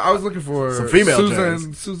 because I was looking for some female jazz.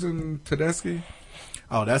 Susan Tedeschi.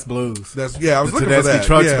 Oh, that's blues. I was looking Tedeschi for that.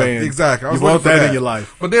 Trucks yeah, Band. Exactly. I was you want that in your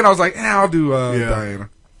life. But then I was like, I'll do Diana.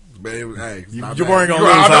 But it was, you weren't gonna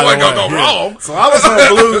lose. I know I ain't gonna go wrong. So I was on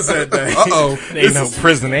blues that day. Ain't no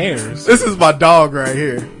prisoners. This is my dog right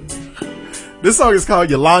here. This song is called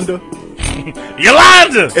Yolanda.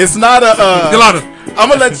 Yolanda. It's not a Yolanda. I'm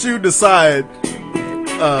gonna let you decide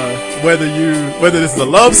whether this is a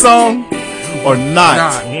love song or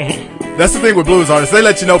not. That's the thing with blues artists; they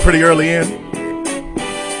let you know pretty early in.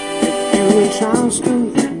 You in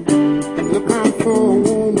Charleston, look out for a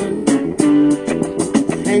woman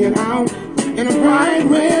hanging out in a bright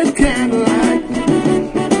red candlelight.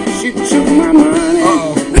 She took my money,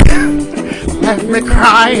 left me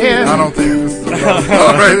crying. I don't think this is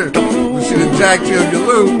right. We should have jacked you if you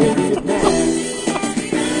lose.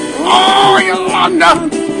 Oh, Yolanda,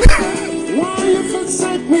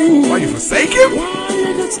 forsake me? Why you forsake him? Why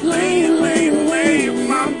you just lay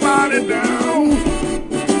my body down?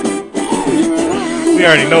 We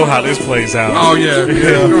already know how this plays out. Oh yeah.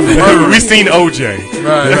 We seen OJ.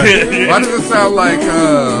 Right. Why does it sound like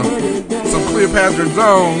some Cleopatra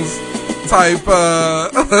Jones type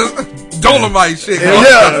Dolomite shit?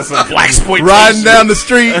 Yeah, some blaxploitation. Riding down the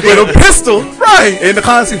street with a pistol, right? In the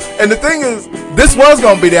concert. And the thing is, this was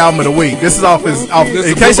gonna be the album of the week. This is off his.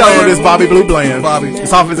 In case y'all know this, Bobby Blue Bland.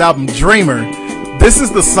 It's off his album Dreamer. This is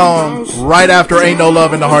the song right after Ain't No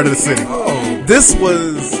Love in the Heart of the City. This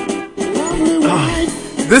was.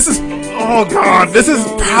 This is. Oh God! This is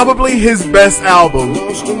probably his best album,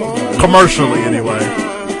 commercially anyway.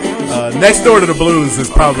 Next Door to the Blues is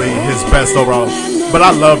probably his best overall. But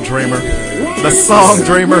I love Dreamer. The song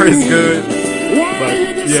Dreamer is good.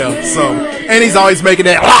 But yeah, so. And he's always making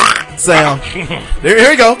that sound.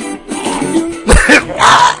 Here you go.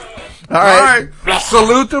 All right.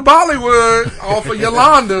 Salute to Bollywood off of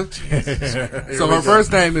Yolanda. So her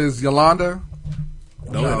first name is Yolanda.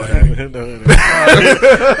 No.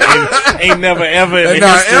 Ain't never ever in the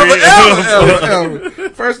history. Ever.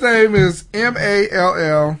 First name is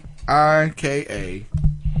Mallika.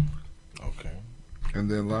 Okay. And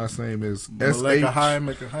then last name is Sherawat.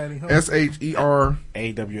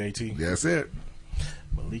 AWAT. That's it.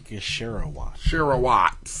 Malika Sherawat.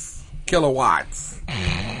 Sherawatts. Kilowatts.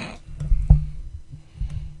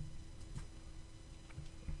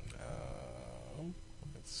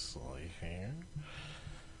 Let's see here.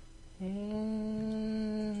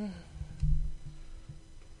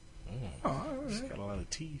 She's got a lot of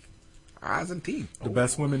teeth. Eyes and teeth. The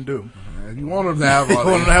best women do. You want them to have a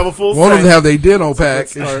full want them set. to have their dental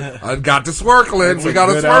pack. I got the swirkling. We got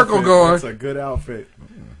a swirkle outfit. going. It's a good outfit.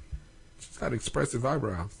 She's got expressive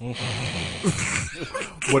eyebrows.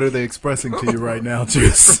 What are they expressing to you right now,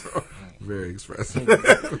 Juice? Very expressive.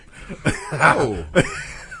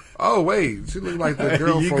 Oh, wait. She looked like the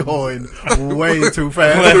girl You from... going way too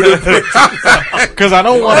fast. Because I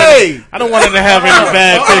don't want her to have any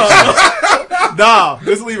bad pictures. Nah,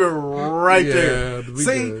 just leave it right Yeah, there. we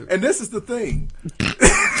See, good. and this is the thing. This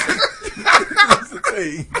is the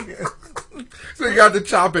thing. So you got to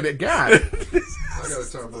chop it. God. I got to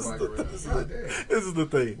chop the mic around. God damn. This is the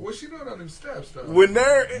thing. What's she doing on them steps, though? When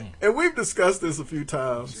they're, and we've discussed this a few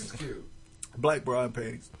times. She's cute. Black bra and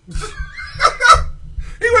panties.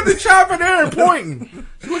 He went to chopping there and pointing.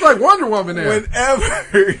 She looked like Wonder Woman there.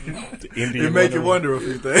 Whenever it make you wonder a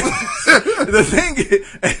few things. The thing is,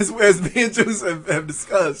 as me and Juice have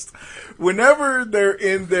discussed, whenever they're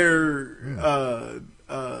in their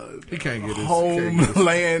he can't get his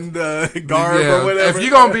homeland garb or whatever. If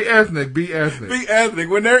you're gonna be ethnic, be ethnic. Be ethnic.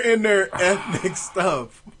 When they're in their ethnic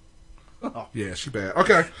stuff. Oh. Yeah, she bad.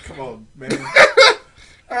 Okay. Come on, man.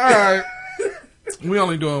 All right. We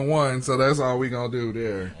only doing one, so that's all we gonna do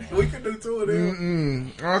there. We can do two of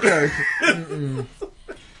them. Okay.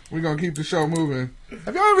 We're gonna keep the show moving.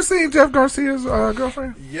 Have y'all ever seen Jeff Garcia's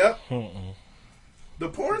girlfriend? Yep. The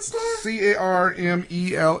porn star?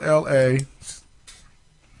 CARMELLA.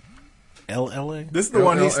 LLA? This is the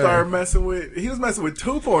one he started messing with. He was messing with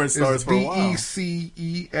two porn stars for a while.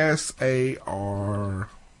 DECESAR.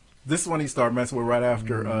 This is when he started messing with right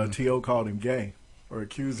after T.O. called him gay. Or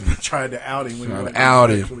accused him of trying to out him when he was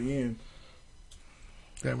actually in.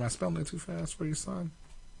 Damn, am I spelling it too fast for your son?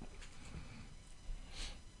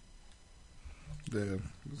 Damn,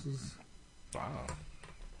 this is... Wow.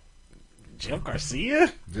 Jeff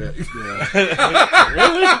Garcia? Yeah.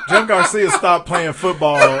 Really? Jeff Garcia stopped playing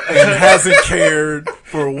football and hasn't cared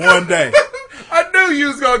for one day. I knew you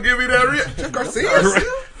was going to give me that. Jeff Garcia?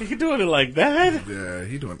 He doing it like that? Yeah,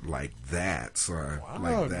 he doing it like that, son. Wow,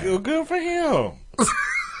 like that. good for him.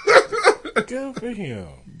 Good for him.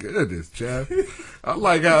 Goodness, Jeff. I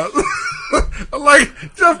like how... I like...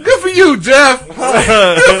 Jeff, good for you, Jeff. Good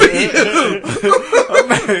for you.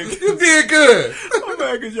 You did good. I'm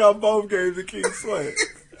mad because y'all both gave the King Sweat.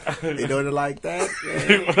 He doing it like that?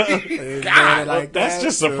 God, like that's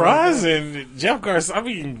just surprising. Jeff Garcia, I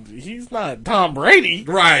mean, he's not Tom Brady.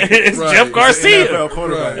 Right. It's right. Jeff Garcia. NFL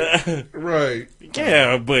quarterback. Right.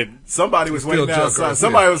 Yeah, but somebody was waiting outside.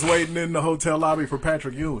 Somebody was waiting in the hotel lobby for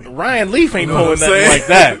Patrick Ewing. Ryan Leaf ain't pulling nothing like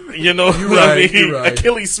that. You know what I mean? Right.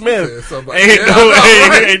 Achilles Smith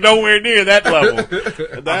Yeah, ain't nowhere near that level.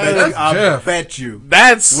 I bet you.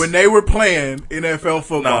 That's when they were playing NFL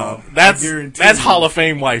football. No, that's Hall of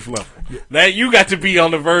Fame wife level. That you got to be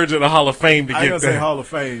on the verge of the the Fame to I get gonna there. say Hall of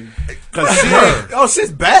Fame because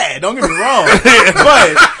she's bad. Don't get me wrong,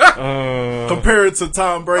 but compared to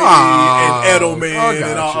Tom Brady and Edelman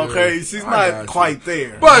and all, okay, she's not quite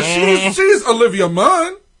there. But she's Olivia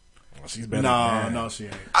Munn. She's better. No, she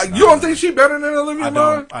ain't. You don't think she better than Olivia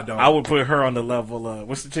Munn? I don't. I would put her on the level.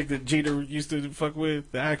 What's the chick that Jeter used to fuck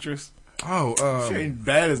with? The actress. She ain't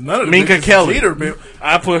bad as none of them. Minka Kelly. Jeter,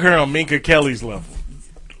 I put her on Minka Kelly's level.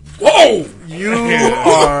 Whoa! You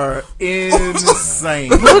are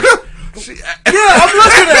insane. I'm looking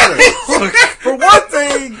at her. For one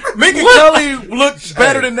thing, Minka Kelly looked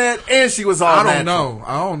better than that, and she was all I natural.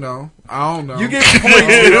 don't know. You get points to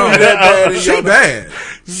do that bad. She bad.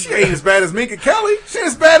 She ain't as bad as Minka Kelly. She ain't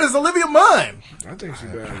as bad as Olivia Munn. I think she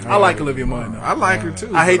bad. I like Olivia Munn, though. I like her,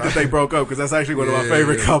 too. I hate that they broke up, because that's actually one of my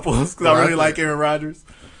favorite couples, because I really like Aaron Rodgers.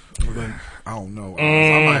 I don't know.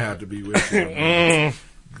 I might have to be with you.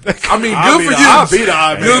 I mean, good for you. I'll be the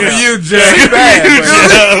obvious. Good for you, Jeff.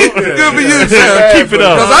 Good for you, Jeff. Keep it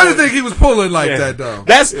up. Because I didn't think he was pulling like that, though.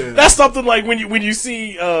 That's something like when you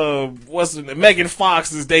see Megan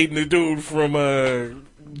Fox is dating the dude from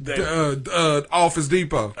Office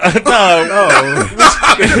Depot. No.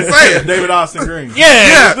 David Austin Green.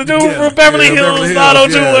 Yeah, the dude from Beverly Hills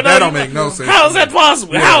 90210. That don't make no sense. How is that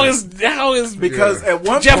possible? How is because at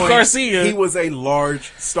one Jeff point Garcia, he was a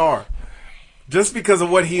large star. Just because of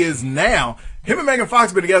what he is now. Him and Megan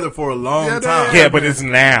Fox been together for a long time. Yeah, but it's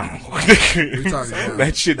now.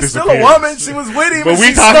 That shit disappeared. Still a woman. She was with him. But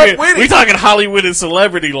we talking Hollywood and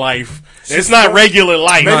celebrity life. It's not regular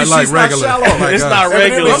life. Maybe she's not shallow. It's not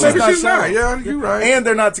regular. Maybe she's not. Yeah, you're right. And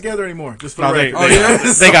they're not together anymore. Just for they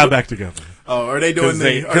got back together. Oh, are they doing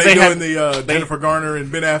the Jennifer Garner and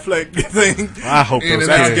Ben Affleck thing? I hope those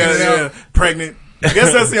together. Pregnant. I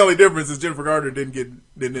guess that's the only difference is Jennifer Garner didn't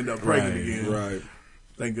end up pregnant again. Right.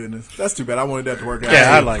 Thank goodness. That's too bad. I wanted that to work out.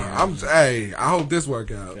 Yeah, I like it. I hope this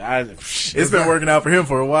work out. It's been working out for him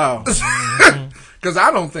for a while. Because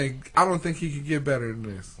I don't think he could get better than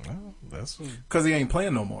this. Well, that's because he ain't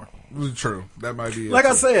playing no more. True. That might be it. Like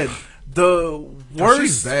I said, the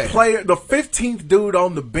worst player, the 15th dude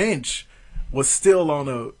on the bench was still on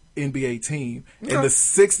a NBA team, and the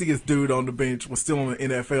 60th dude on the bench was still on an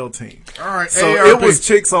NFL team. All right, so AARP. It was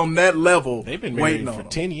chicks on that level. They've been waiting married for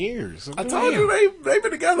 10 years. I told you they've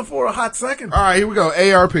been together for a hot second. All right, here we go.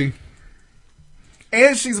 ARP.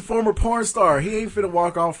 And she's a former porn star. He ain't finna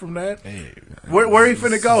walk off from that. Hey, where he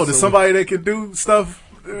finna go? To somebody that can do stuff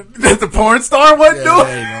that the porn star wasn't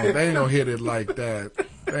doing? They ain't gonna hit it like that.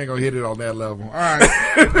 They ain't gonna hit it on that level. All right.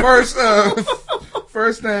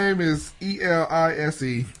 First name is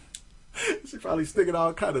Elise. She probably sticking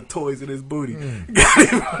all kind of toys in his booty. Neal.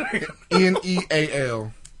 You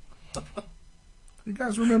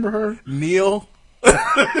guys remember her? Neil? God,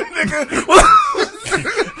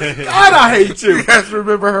 I hate you. You guys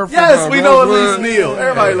remember her from Yes, we know Elise Neal.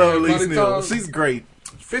 Everybody loves Elise Neal. She's great.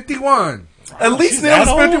 51. Elise Neal is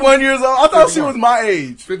 51 years old. I thought she was my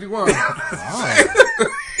age. 51.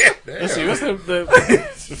 Let's see. What's the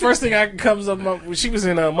first thing that comes up? She was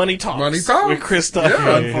in Money Talks. Money Talks with Chris Tucker.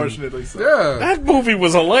 Yeah, unfortunately, so. Yeah, that movie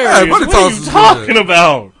was hilarious. Yeah, what are you talking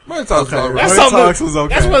about? Money Talks was Money Talks was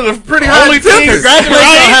okay. That's one of the pretty high things. Congratulations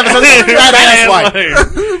on having such a fat ass wife.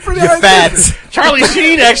 You're fat. Charlie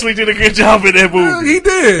Sheen actually did a good job in that movie. He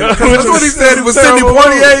did. That's what he said. It was Sidney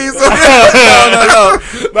Poitier. No.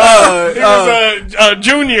 It was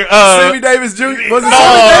Junior. Sammy Davis Jr. Was it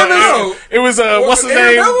Sammy Davis? It was what's his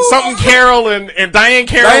name? Something Carroll and Diane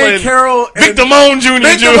Carroll Diane and Carroll Vic Damone Jr.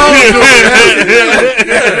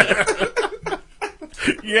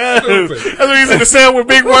 Yes. That's when he's in the cell with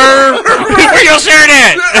Big Worm. Where your shirt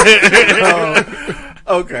at?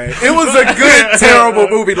 Okay. It was a good, terrible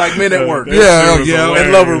movie like Men at Work. Yeah.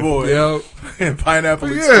 And Loverboy. Yeah. And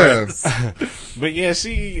Pineapple Express. But yeah,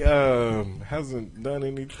 she hasn't done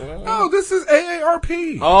anything. No, this is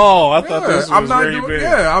AARP. Oh, I thought this was I'm not very doing, big.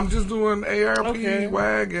 Yeah, I'm just doing AARP,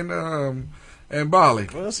 WAG, and Bali.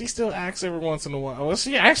 Well, she still acts every once in a while. Well,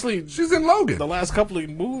 she's in Logan. The last couple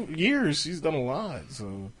of years, she's done a lot.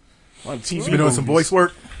 So, a lot of TV. She's been doing some voice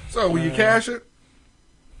work. So, will you cash it?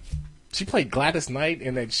 She played Gladys Knight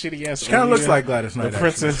in that shitty ass. She kind of looks like Gladys Knight. The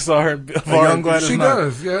Princess of young Gladys She Knight.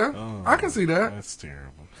 does, yeah. I can see that. That's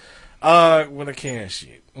terrible. With a cash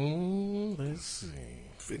it. Let's see.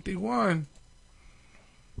 51.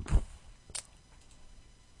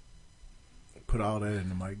 Put all that in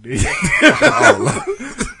the mic, dude.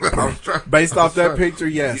 Based off that picture,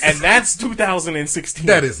 yes. And that's 2016.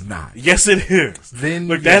 That is not. Yes, it is. Then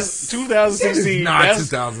look, that's 2016. That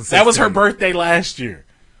is not 2016. That was her birthday last year.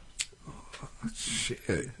 Shit.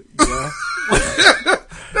 Yeah.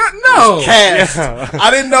 No. Cast. Yeah.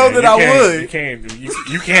 I didn't know that I would. You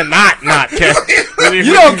cannot cast.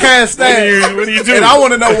 You don't cast that. What do you do? And I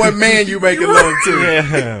want to know what man you making love to.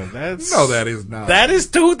 Yeah, that's no, that is not. That is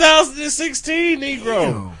 2016,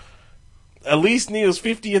 Negro. Elise Neal's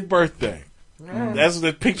 50th birthday. That's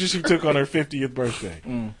the picture she took on her 50th birthday.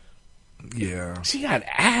 Yeah. She got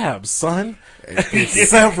abs, son.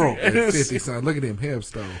 Several. At 50, son. Look at them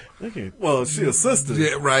hips, though. Look at. Well, she a sister.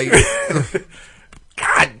 Yeah, right.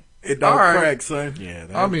 God, it don't All right. crack, son. Yeah,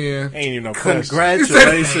 that I'm in. ain't even no question.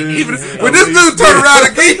 Congratulations. Even, when this dude turned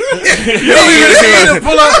around again, he didn't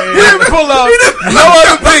pull up. He didn't pull up no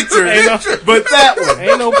other picture, but that one.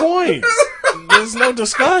 Ain't no point. There's no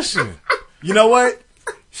discussion. You know what?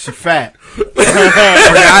 She fat.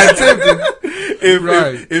 I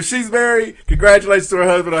attempted. If she's married, congratulations to her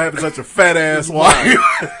husband on having such a fat ass wife.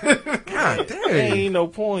 God dang. Ain't no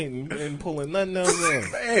point in pulling nothing else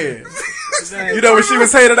in. Man. You know when she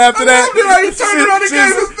was headed after that? He turned around and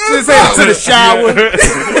gave us She was headed to the shower,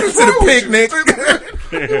 to the picnic.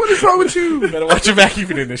 What is wrong with you? Better watch your back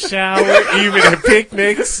even in the shower, even at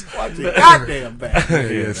picnics. Watch your goddamn back.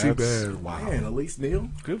 Yeah, she bad. Wow. Man, Elise Neal.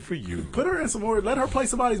 Good for you. Put her in some more. Let her play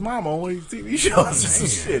somebody's mom on one of these TV shows. Some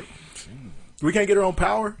shit. We can't get her on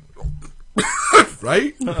Power.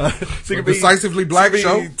 Right? She could Decisively Black she could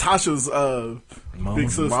show. be Tasha's big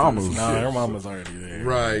sister. Mamas. Nah, her mama's already there.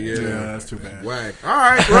 Right, yeah. That's too bad. Whack. All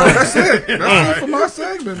right, well, that's it. That's it for my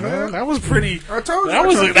segment, man. That was pretty. I told you.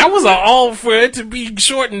 That was an all for it to be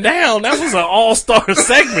shortened down. That was an all-star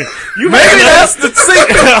segment. Maybe that's the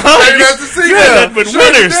secret. Maybe that's the secret. You had nothing but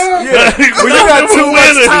winners. Yeah. When you got too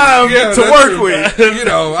much time to work with, You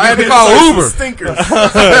know, I had to call Uber. Stinkers.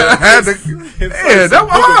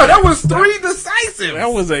 That was 3 decisive.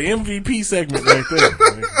 That was an MVP segment right there.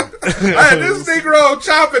 I had this Negro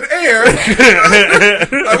chopping air.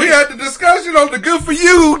 We had the discussion on the good for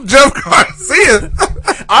you, Jeff Garcia.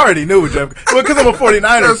 I already knew Jeff. Well, because I'm a 49ers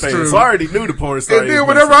That's fan, true. so I already knew the porn star. And then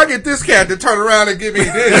whenever I get this cat to turn around and give me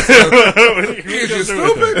this, is you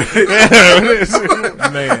stupid?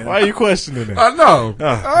 Man, Why are you questioning it? I know. All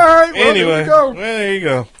right, well, Anyway, there we go. well, there you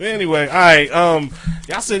go. Anyway, all right.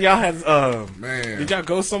 Y'all said y'all had. Man. Did y'all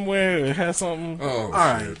go somewhere or have something? Oh, all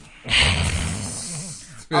right.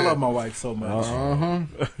 I love my wife so much.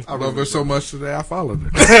 I love her so much today I followed her.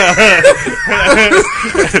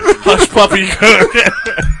 Hush puppy.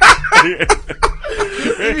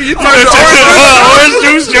 You turned to orange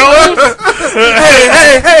juice, Jones.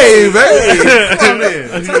 hey, baby. Come in.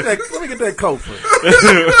 Let me get that coat for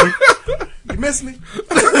you. Miss me?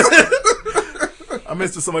 I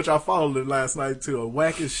missed her so much I followed it last night to a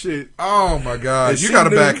whack as shit. Oh my God. And You she gotta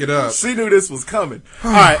knew- back it up. She knew this was coming.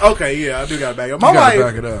 All right, okay, yeah, I do gotta back it up. You gotta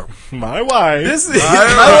back it up. My wife. This is my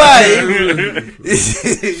wife.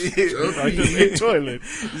 Like the big toilet.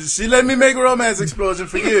 She let me make a romance explosion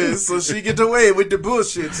for years, so she get away with the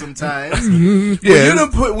bullshit sometimes. Yeah.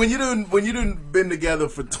 When you done been together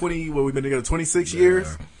for 20, we've been together 26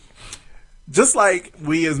 years. Just like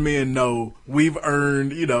we as men know, we've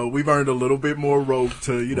earned a little bit more rope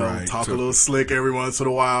to, Right, talk to- a little slick every once in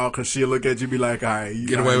a while, because she'll look at you and be like, all right,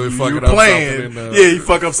 Get away with you fucking up playing. something in the- Yeah, you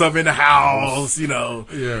fuck up something in the house,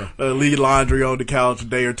 Yeah. leave laundry on the couch a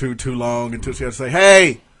day or two too long until she has to say,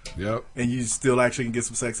 hey, Yep. and you still actually can get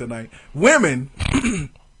some sex at night. Women,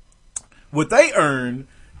 what they earn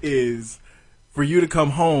is for you to come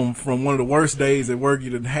home from one of the worst days at work you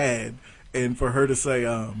done had, and for her to say,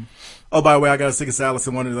 oh, by the way, I got a stick of Alice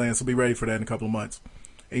in Wonderland, so be ready for that in a couple of months.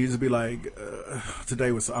 And you just be like,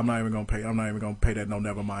 today was, I'm not even going to pay that, no,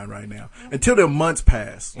 never mind right now. Until the months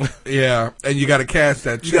pass. Yeah. And you gotta cash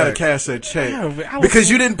that check. You got to cash that check. Yeah, because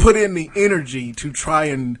you didn't put in the energy to try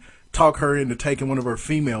and talk her into taking one of her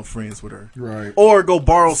female friends with her. Right. Or go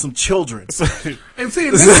borrow some children. And see,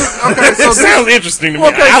 this is, okay, so It sounds interesting to me.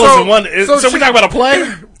 Okay, Alice so- in Wonder. So we talking about a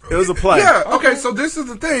play? It was a play. Yeah, okay, so this is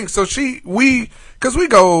the thing. So because we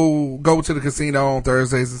go to the casino on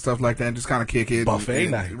Thursdays and stuff like that and just kind of kick it. Buffet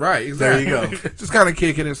and, night. Right, exactly. There you go. Just kind of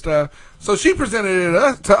kick it and stuff. So she presented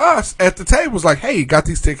it to us at the table. Was like, hey, got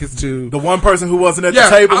these tickets to The one person who wasn't at the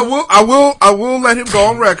table. I will let him go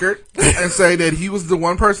on record and say that he was the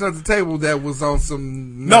one person at the table that was on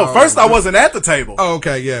some. No, first I wasn't at the table. Oh,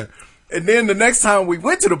 okay, yeah. And then the next time we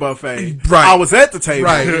went to the buffet, Right. I was at the table.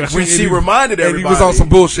 Right. When she reminded everybody. And he was on some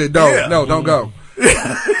bullshit. Yeah. No, don't go.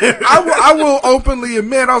 I will openly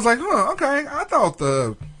admit, I was like, okay, I thought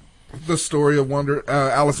the story of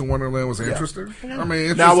Alice in Wonderland was interesting. I mean,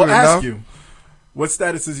 interesting Now I will enough. ask you, what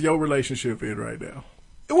status is your relationship in right now?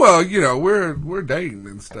 Well, we're dating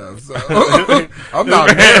and stuff. So I'm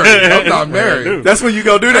not married. That's when you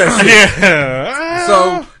go do that shit. Yeah.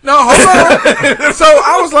 So no, hold on. So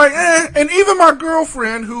I was like, and even my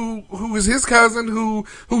girlfriend, who is his cousin, who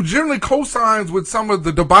generally co-signs with some of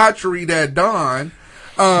the debauchery that Don.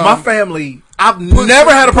 My family I've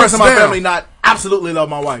never had a person in my family not absolutely love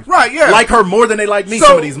my wife. Right, yeah. Like her more than they like me,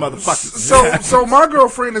 some of these motherfuckers. So my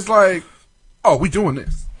girlfriend is like, oh, we doing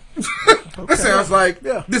this. That sounds like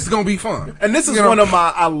this is going to be fun. And this is one of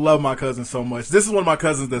my, I love my cousin so much. This is one of my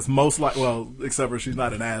cousins that's most like, well, except for she's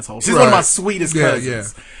not an asshole. She's one of my sweetest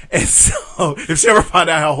cousins. Yeah. And so, if she ever find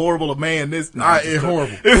out how horrible a man this, it's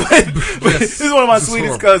horrible. This is one of my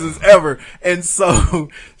sweetest cousins ever. And so,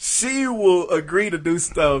 she will agree to do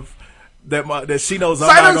stuff that she knows I'm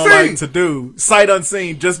not gonna like to do, sight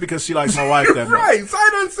unseen, just because she likes my wife that much. Right,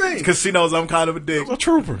 sight unseen. Because she knows I'm kind of a dick. A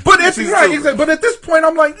trooper. But at this point,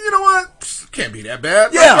 I'm like, you know what? Can't be that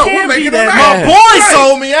bad. Yeah, can't be that bad. My boy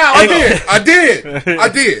sold me out. I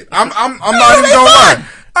did. I'm not even gonna lie.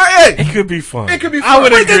 Hey, it could be fun. It could be fun. I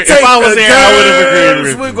would agree. If I was there, I would have agreed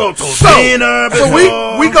with you. We go to dinner.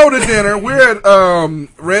 So we go to dinner. We're at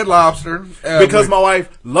Red Lobster because my wife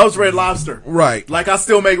loves Red Lobster. Right. Like I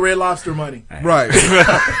still make Red Lobster money. Right.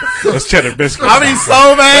 That's cheddar biscuits. I mean,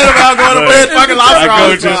 so mad about going to Red fucking Lobster. I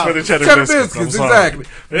go just for the cheddar biscuits. Exactly.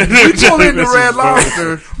 We pull into Red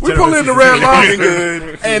Lobster. We pull into Red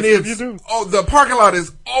Lobster, and it's the parking lot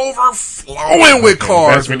is overflowing with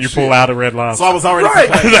cars. That's when you pull out a Red Lobster. So I was already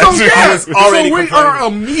So we are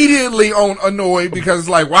immediately annoyed because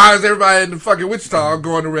like, why is everybody in the fucking Wichita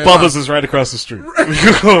going to Red Bubba's Lobster? is right across the street.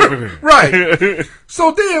 Go over there. Right.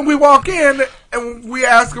 So then we walk in and we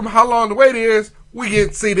ask them how long the wait is. We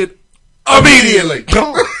get seated immediately.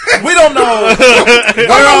 We don't know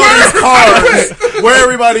where all these cars, where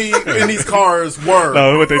everybody in these cars were.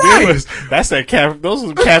 No, what they did was that's that cat. Those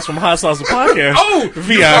are the cats from Hot Sauce Podcast. Oh,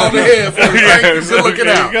 VIP. Good looking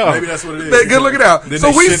out. Maybe that's what it is. Good looking out. Then So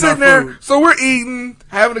we shit in sitting our there. So we're eating,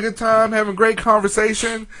 having a good time, having great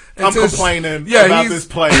conversation. I'm complaining about this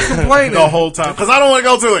place complaining the whole time because I don't want to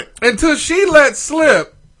go to it until she lets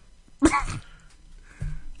slip.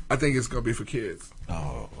 I think it's gonna be for kids.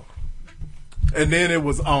 Oh. And then it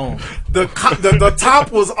was on. The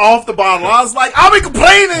top was off the bottle. I was like, I've been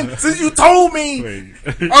complaining since you told me.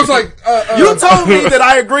 I was like, you told me that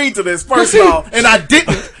I agreed to this first of all, and I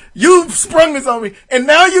didn't. You sprung this on me, and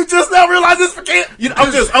now you just now realize this for kids.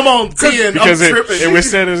 I'm on 10. Because I'm tripping. it was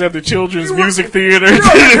said it was at the Children's Music Theater.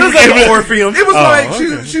 It was at the Orpheum. It was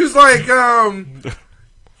like she was like,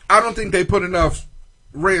 I don't think they put enough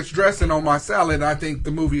ranch dressing on my salad, and I think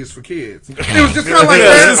the movie is for kids. It was just kind of like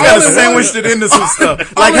that. Just kind of sandwiched it into some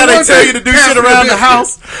stuff. Like how they tell you to do shit around the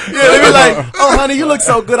house. Yeah, they be like, oh, honey, you look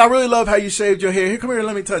so good. I really love how you shaved your hair. Here, come here,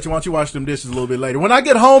 let me touch you. Why don't you wash them dishes a little bit later? When I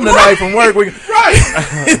get home tonight from work, we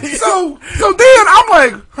So then I'm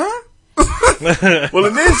like, huh? Well,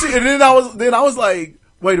 and then I was like,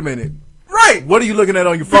 wait a minute. Right. What are you looking at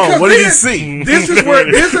on your phone? Because what did you see? This is where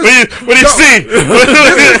what do you see?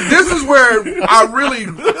 This is where I really,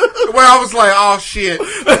 where I was like, oh shit.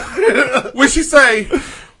 When she say,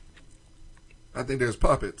 I think there's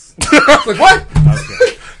puppets. I was like, what?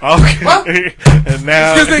 Okay. What? And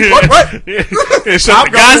now, excuse me, what? Shut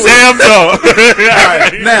the goddamn door.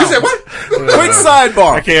 Right, now, you said what? Quick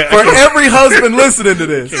sidebar for every husband listening to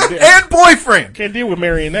this and boyfriend. Can't deal with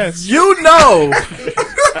marionettes. You know,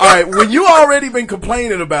 all right, when you already been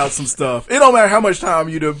complaining about some stuff, it don't matter how much time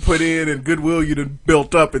you done put in and goodwill you done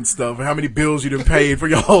built up and stuff, and how many bills you done paid for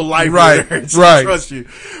your whole life. Right. Trust you.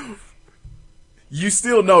 You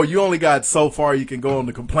still know you only got so far you can go on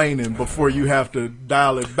the complaining before you have to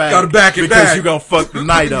dial it back. Gotta back it because back. you're gonna fuck the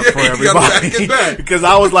night up for You everybody. gotta back it back. Because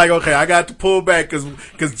I was like, okay, I got to pull back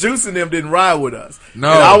because Juice and them didn't ride with us.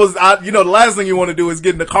 No, and the last thing you want to do is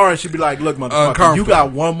get in the car and she'd be like, look, motherfucker, you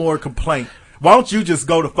got one more complaint. Why don't you just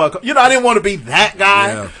go to fuck up? I didn't want to be that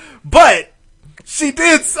guy, but she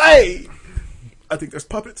did say, I think there's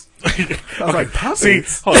puppets. I was like, puppets? See,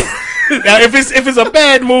 hold on. Now, if it's a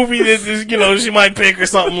bad movie that she might pick or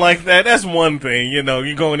something like that, that's one thing.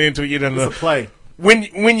 You're going into it. It's a play. When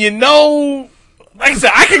you know, like I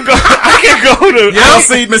said, I can go to. Y'all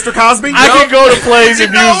see Mr. Cosby? I can go to plays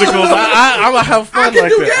and musicals. I'm gonna have fun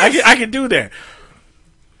like that. I can do that.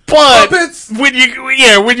 But puppets. when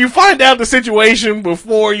you find out the situation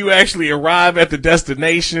before you actually arrive at the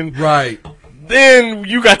destination, right? Then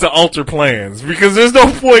you got to alter plans because there's no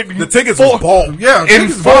point. The tickets was bought. Yeah,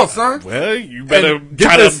 tickets bought, son. Well, you better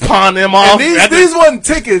try to pawn them off. And these wasn't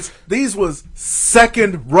tickets. These was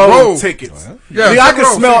second row tickets. Yeah, I could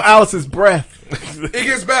smell Alice's breath. It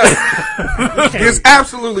gets better. It gets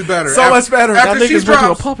absolutely better. So much better. I think it's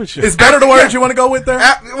a puppet show. It's better the word you want to go with there?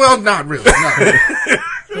 Well, not really.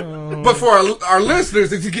 But for our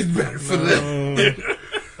listeners, it gets better for them.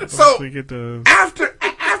 So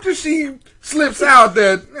after she slips out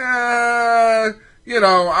that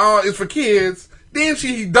it's for kids, then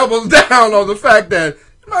she doubles down on the fact that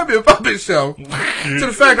It might be a puppet show. To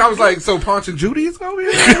the fact I was like, so Punch and Judy is going to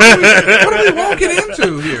be here? What are we walking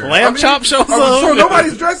into here? Lamb chop shows up. So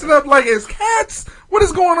nobody's dressing up like as cats? What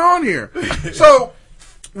is going on here? So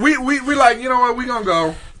we like, you know what, we going to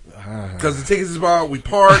go. Because the tickets is bought. We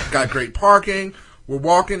parked, got great parking. We're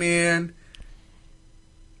walking in.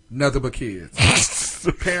 Nothing but kids.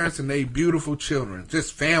 Parents and they beautiful children.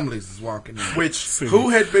 Just families is walking in. Who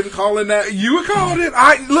had been calling that? You called it.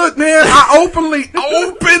 Look, man, I openly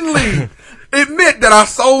admit that I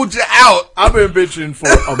sold you out. I've been bitching for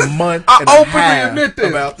a month and a half admit this.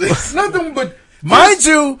 about this. Nothing but... Mind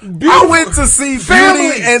you, I went to see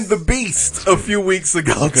Families. Beauty and the Beast a few weeks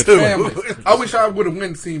ago, too. Families. I wish I would have went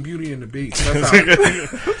and seen Beauty and the Beast. That's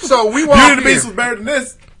how. So we walked Beauty and the Beast was better than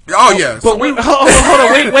this. Oh, yeah. But hold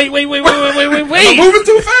on, wait. I'm moving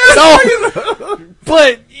too fast. No.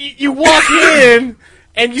 But you walk in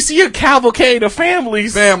and you see a cavalcade of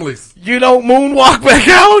families. You don't moonwalk back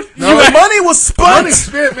out. No, the money was spent. Money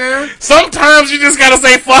spent, man. Sometimes you just gotta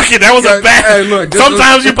say, fuck it, that was a bad... Hey, look,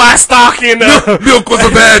 sometimes you buy stock in... milk was a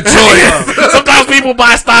bad choice. Sometimes people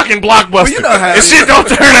buy stock in Blockbuster. Well, you know how and shit don't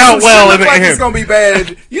turn out well in the end. It's gonna be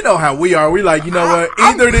bad. You know how we are. We like, you know what?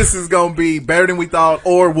 Either this is gonna be better than we thought,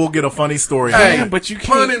 or we'll get a funny story. Hey, but you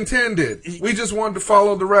can't... Pun intended. We just wanted to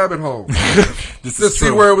follow the rabbit hole. To see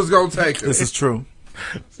where it was gonna take us. This is true.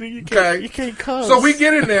 See, you can't cuss. So we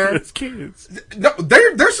get in there. It's kids.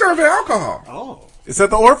 They're serving alcohol. Oh. It's at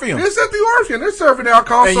the Orpheum. It's at the Orpheum. They're serving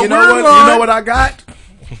alcohol. And so you know we're in what? line. You know what I got?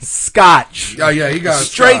 Scotch. Oh yeah, he got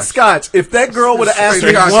straight scotch. If that girl would have asked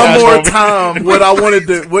me Straight one scotch. more time what I wanted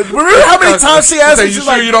to, remember how many times she asked me? You She's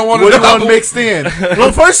sure like, you don't want "What do you double?" want mixed in?"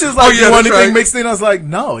 Well, first she was like, Oh, yeah, "You want that's anything right. mixed in?" I was like,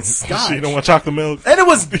 "No, it's scotch." You don't want chocolate milk? And it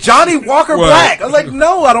was Johnny Walker Well, Black. I was like,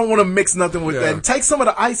 "No, I don't want to mix nothing with Yeah. that. And take some of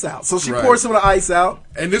the ice out." So she Right. poured some of the ice out.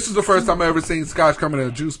 And this is the first time I ever seen scotch coming in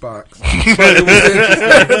a juice box. But it was interesting.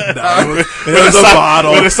 It was a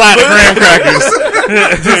bottle with a side of graham crackers.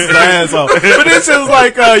 Just an asshole. But then she was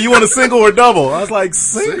like, "You want a single or double?" I was like,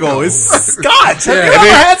 "Single. It's scotch. Have you ever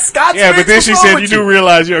had scotch?" Yeah, but then she mixed said, before "You with do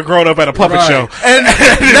realize you're a grown up at a puppet Right. show." And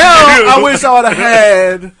now I wish I would have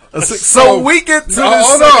had a six. So we get to the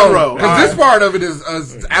second row. Because this part of it is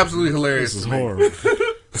absolutely hilarious. This is to me. horrible.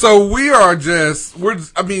 So we are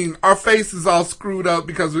our face is all screwed up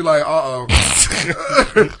because we're like,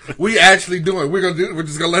 we actually doing it. We're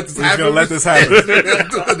just gonna let this happen. Gonna let this happen.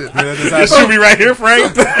 This should be right here,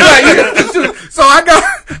 Frank. So I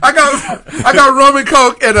got rum and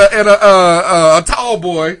coke and a tall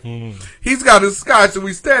boy. He's got his scotch and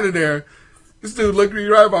we standing there. This dude looked me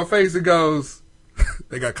right in my face and goes,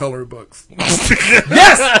 "They got coloring books."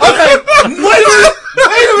 Yes. Okay.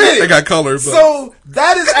 Wait a minute. They got coloring books. So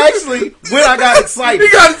that is actually when I got excited.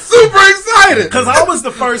 He got super excited because I was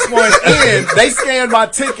the first one in. They scanned my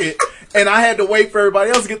ticket. And I had to wait for everybody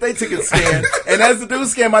else to get their ticket scanned. And as the dude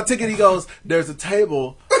scanned my ticket, he goes, "There's a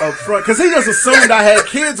table up front." Because he just assumed I had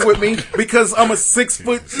kids with me because I'm a 6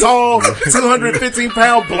 foot tall, 215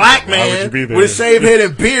 pound black man with a shaved head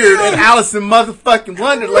and beard and Alice in motherfucking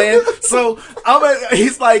Wonderland. So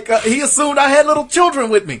he's like, he assumed I had little children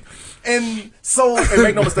with me. And so, and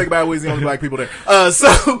make no mistake about it, we was the only black people there.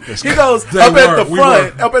 So he goes, up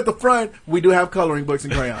at the front, we do have coloring books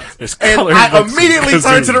and crayons. And I immediately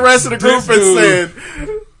turned to the rest of the group and said,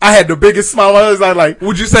 I had the biggest smile. I was like,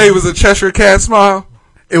 would you say it was a Cheshire Cat smile?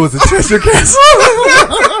 It was a Cheshire Cat smile.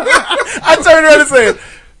 I turned around and said,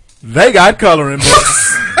 they got coloring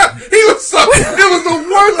books. It was the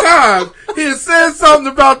one time he had said something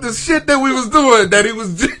about the shit that we was doing that he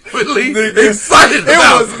was genuinely excited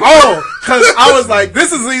about. It was because I was like,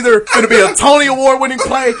 this is either going to be a Tony Award winning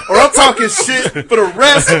play or I'm talking shit for the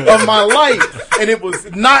rest of my life. And it was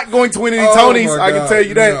not going to win any Tonys. I can tell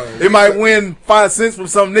you that. No. It might win 5 cents from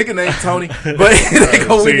some nigga named Tony, but it ain't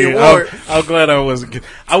going to win the award. I'm glad I wasn't.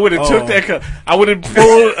 I would have took that. I would have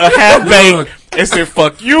pulled a half bait and said,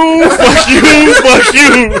 "Fuck you, fuck you, fuck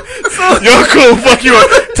you. You're cool, fuck you.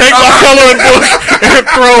 Take my coloring book and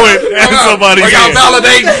throw it at somebody." We got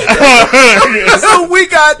validation. So we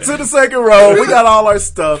got to the second row. We got all our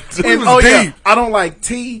stuff. And yeah, I don't like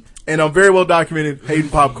tea. And I'm very well documented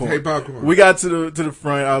hating popcorn. We got to the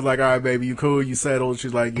front. I was like, "All right, baby, you cool? You settled?"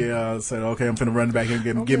 She's like, "Yeah." I said, "Okay, I'm finna run back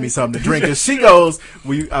and give me something to drink." And she goes,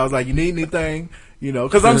 I was like, "You need anything?" You know,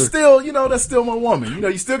 because I'm still, that's still my woman.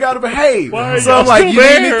 You still got to behave. So I'm like, "You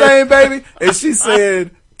need anything, baby?" And she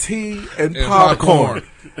said, "Tea and popcorn."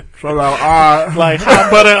 So like, like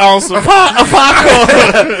hot butter on some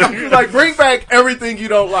popcorn. like, bring back everything you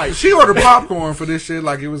don't like. She ordered popcorn for this shit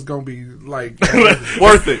like it was gonna be like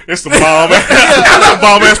Worth it. It's the bomb. It's the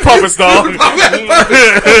bomb ass puppets, dog.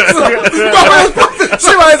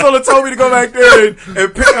 She might as well have told me to go back there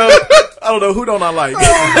and pick up. I don't know, who don't I like?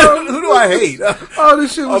 Who do I hate? Oh,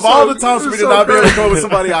 this shit was Of all the times for me to not be able to go with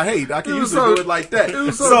somebody I hate, I can usually do it like that. It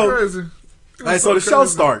was so crazy. So the show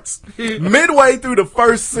starts. Midway through the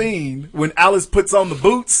first scene, when Alice puts on the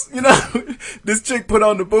boots, you know, this chick put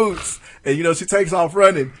on the boots, and you know, she takes off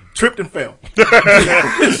running, tripped and fell.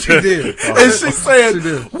 She did. And she said,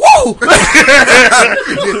 did. whoa!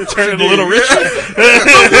 Turning a little rich. We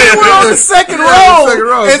were on the second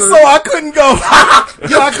row, and so I couldn't go, you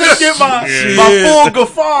know, I couldn't get my full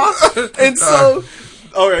guffaw. And so,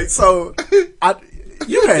 alright, so,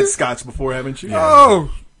 you had scotch before, haven't you?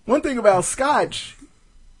 Oh. One thing about scotch,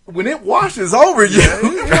 when it washes over you,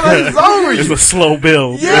 it's over you. It's a slow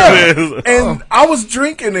build. Yeah. And I was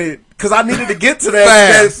drinking it because I needed to get to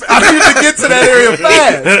that. I needed to get to that area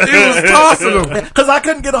fast. It was tossing them. Because I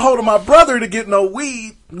couldn't get a hold of my brother to get no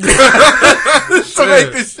weed to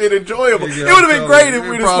make this shit enjoyable. It would have been great if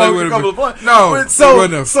we'd have smoked a couple of blunts. No, but so at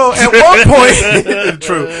one point,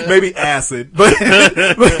 true, maybe acid, but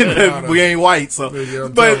we ain't white, so.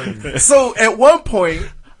 But so at one point,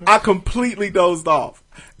 I completely dozed off.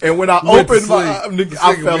 And when I opened my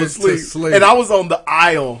I fell asleep. And I was on the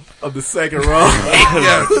aisle of the second row.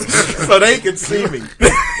 So they could see me.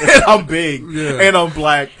 And I'm big. And I'm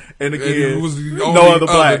black. And again, no other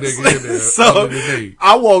blacks. So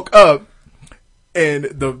I woke up. And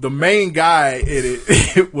the main guy in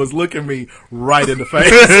it was looking me right in the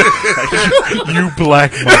face. You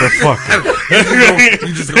black motherfucker.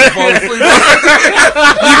 You just gonna fall asleep.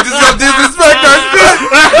 You just gonna disrespect our shit.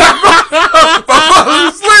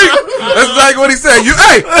 Fall asleep. That's like what he said. You,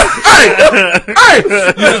 hey. You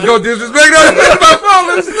just gonna disrespect our shit by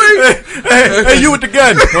falling asleep. Hey, you with the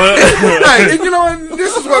gun. Hey, and you know, and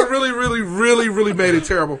this is what really made it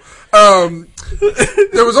terrible.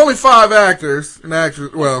 There was only 5 actors and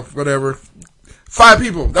actors. Well, whatever. 5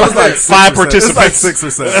 people. That was like 5 participants. It's like 6 or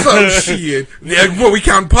 7. Some shit. Yeah, what, we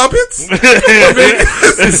counting puppets? It was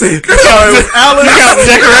Alan. You got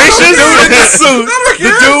decorations? The dude in the suit.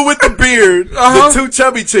 The dude with the beard. The 2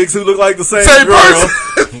 chubby chicks who look like the same girl.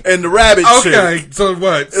 And the rabbit chick. Okay, so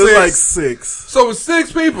what? It was like 6. So it was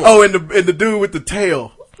 6 people. Oh, and the dude with the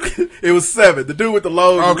tail. It was 7. The dude with the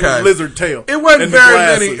long lizard tail. It wasn't very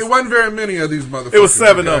many. It wasn't very many of these motherfuckers. It was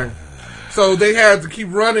 7 of them. So they had to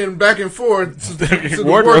keep running back and forth to the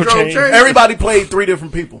Wardrobe change. Everybody played 3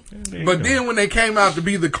 different people. But then when they came out to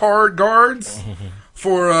be the card guards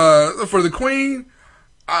for the queen,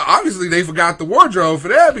 obviously they forgot the wardrobe for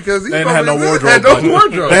that because they didn't have no wardrobe. Had no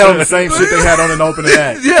wardrobe. They had on the same shit they had on an opening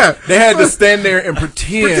act. Yeah, they had to stand there and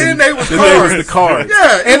pretend they was the cards.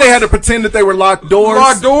 Yeah, and they had to pretend that they were locked doors.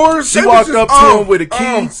 Locked doors. She walked up to him with a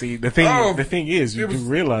key. See, the thing is, you do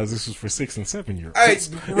realize this was for 6 and 7-year-olds.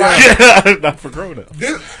 Right. Not for grown-ups.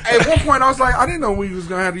 At one point, I was like, I didn't know we was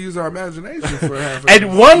gonna have to use our imagination for half. At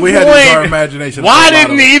one point, had to use our imagination. Why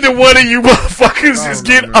didn't either one of you motherfuckers just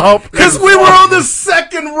get up? Because we were on the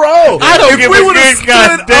second row. I don't give a good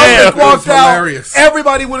goddamn. Up and walked out,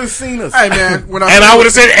 everybody would have seen us. Hey man, I would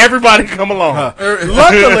have said, everybody come along.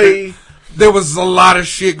 Luckily, there was a lot of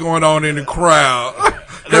shit going on in the crowd.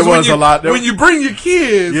 There was a lot. When you bring your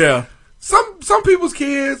kids, yeah, some people's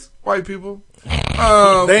kids, white people,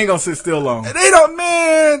 they ain't gonna sit still long. They don't,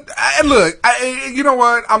 man. Look, you know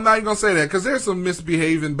what? I'm not even gonna say that because there's some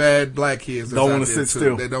misbehaving bad black kids that don't want to sit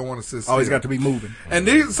still. They don't want to sit still. Always got to be moving. And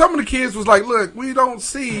some of the kids was like, "Look, we don't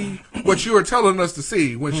see what you are telling us to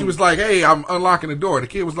see." When she was like, "Hey, I'm unlocking the door," the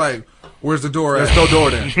kid was like, "Where's the door at?" There's no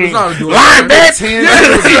door there. There's not a door. Line, bitch!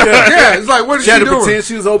 Yeah, it's like, what is she doing? She had to pretend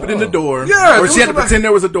she was opening the door. Yeah, or she had to pretend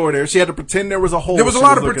there was a door there. She had to pretend there was a hole. There was a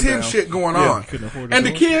lot of pretend shit going on. And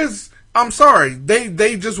the kids, I'm sorry,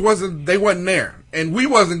 they just wasn't there. And we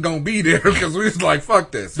wasn't gonna be there because we was like,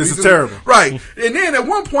 fuck this. This is terrible. Right. And then at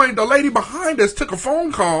one point, the lady behind us took a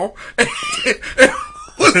phone call and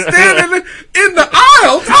was standing in the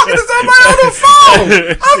aisle talking to somebody on the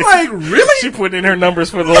phone. I'm like, really? She put in her numbers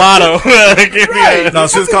for the lotto. Right. No,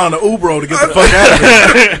 she was calling the Ubro to get the fuck out of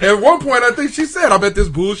here. At one point, I think she said, I bet this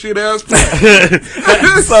bullshit ass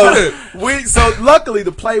So luckily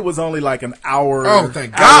the play was only like an hour. Oh,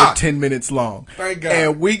 thank God. 10 minutes long. Thank God.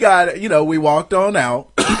 And we got, we walked on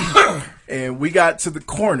out and we got to the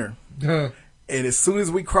corner. And as soon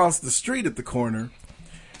as we crossed the street at the corner,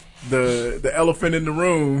 the elephant in the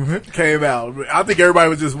room came out. I think everybody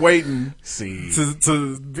was just waiting to see who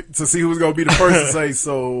was going to be the first to say,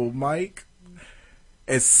 so Mike.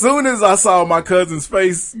 As soon as I saw my cousin's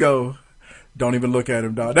face go, don't even look at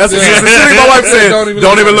him, Don. That's what my wife said.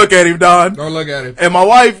 Don't even look at him, Don. Don't look at him. And my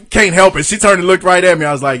wife can't help it. She turned and looked right at me.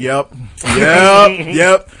 I was like, yep.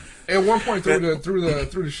 Yep. At one point through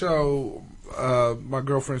the show, my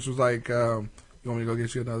girlfriend was like, "You want me to go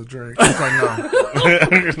get you another drink?" I was like, "No."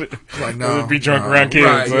 Like, no. Be drunk around kids.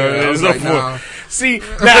 Right, It's like, no. See,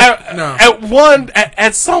 No.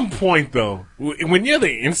 at some point though, when you're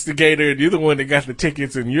the instigator, you're the one that got the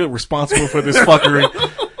tickets, and you're responsible for this fuckery.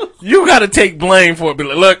 You got to take blame for it. But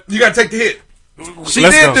look, you got to take the hit. She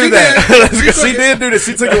did do that. She did do that.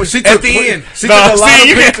 She took at the end. She took a lot of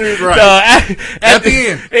pictures. Right. At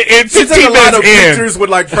the end. She took a lot of pictures with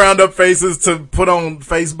like frowned up faces to put on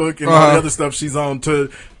Facebook and all the other stuff she's on to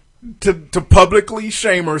publicly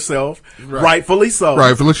shame herself. Rightfully so.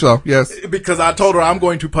 Rightfully so. Yes. Because I told her I'm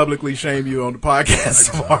going to publicly shame you on the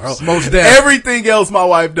podcast tomorrow. Most definitely. Everything else my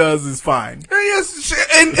wife does is fine. Yes.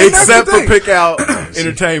 And except for pick out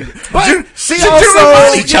entertainment. But she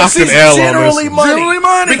chops an L generally on this. money. Generally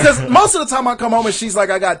money. Because most of the time I come home and she's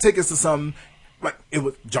like, I got tickets to something. Like it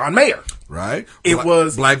was John Mayer. Right. It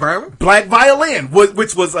was Black Violin. Black Violin,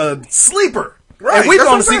 which was a sleeper. Right. And we've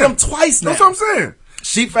gone to see them twice now. That's what I'm saying.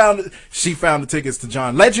 She found the tickets to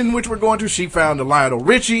John Legend, which we're going to. She found the Lionel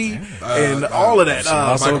Richie and all of that.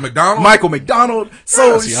 Michael McDonald.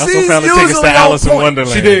 So she also found the tickets to Alice in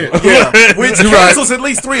Wonderland. She did. Yeah, which cancels at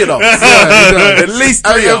least 3 of those. At least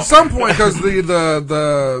 3 of them. At some point, because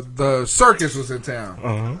the circus was in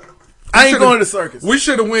town. I ain't going to the circus. We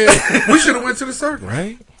should have went. We should have went to the circus,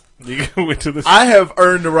 right? You went to the. I have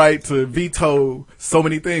earned the right to veto so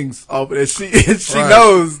many things off of it. She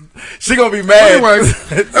knows she gonna be mad. Anyway,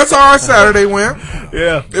 that's how our Saturday went.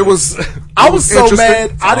 Yeah, it was. I was so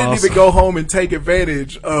mad. I didn't even go home and take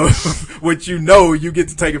advantage of what you get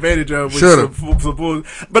to take advantage of. Should've.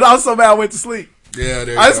 But I was so mad I went to sleep. Yeah,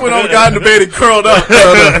 I just went home and got into bed and curled up.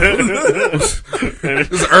 It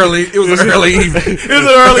was early. It was an early evening. It was an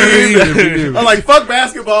early evening. I'm like, fuck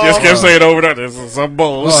basketball. Just kept saying over there, this is some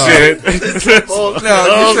bullshit. No,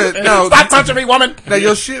 stop touching me, woman. Now,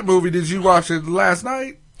 your shit movie, did you watch it last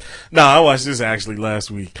night? No, I watched this actually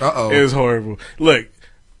last week. Uh-oh. It was horrible. Look,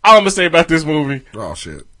 all I'm going to say about this movie. Oh,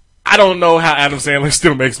 shit. I don't know how Adam Sandler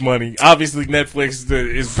still makes money. Obviously, Netflix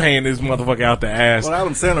is paying this motherfucker out the ass. Well,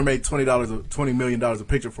 Adam Sandler made $20 million a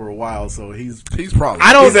picture for a while, so he's probably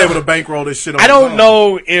he's able to bankroll this shit. I don't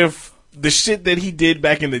know if the shit that he did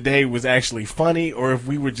back in the day was actually funny or if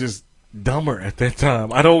we were just dumber at that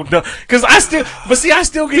time. I don't know because I still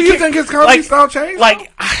get. Do you think his comedy style changed?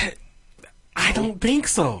 Like I don't think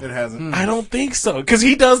so. It hasn't. I don't think so because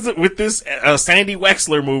he does it with this Sandy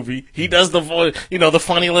Wexler movie. He does the voice, the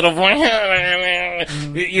funny little voice.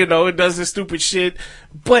 It does this stupid shit.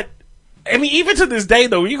 But I mean, even to this day,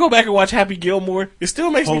 though, when you go back and watch Happy Gilmore, it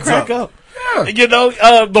still makes me crack up. Yeah.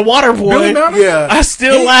 The Water Boy. Billy Madison? Yeah, I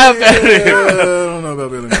still laugh at it. I don't know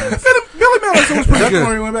about Billy Madison. Billy Madison was pretty That's good.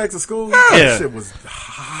 when he went back to school. Yeah. That shit was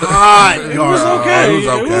hot. It was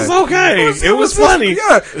okay. It was funny.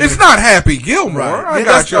 Yeah, it's not Happy Gilmore. Right. I Yeah,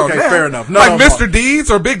 got you on okay, that. fair enough. No, like no, Mr. Deeds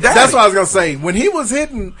or Big Daddy. That's what I was gonna say. When he was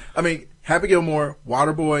hitting, I mean, Happy Gilmore,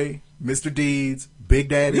 Waterboy, Mr. Deeds, Big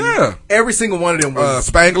Daddy. Yeah. Every single one of them was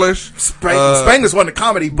Spanglish. Spanglish wasn't a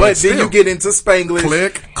comedy, but then you get into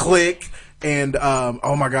Spanglish, Click. And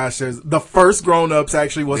oh my gosh, the first Grown Ups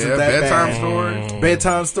actually wasn't that bad.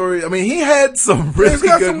 Bedtime Story. I mean, he had some really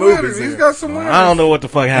good movies. He's got some winners. I don't know what the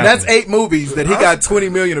fuck happened. And that's 8 movies that he got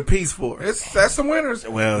 $20 million a piece for. That's some winners.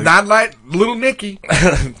 Well, not like Little Nicky.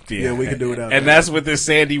 Yeah, we can do it out. And that's with this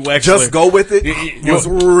Sandy Wexler. Just Go With It was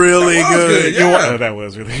really good. That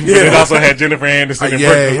was really good. It also had Jennifer Anderson and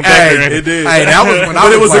Burt Becker. It did. Hey, that was when I was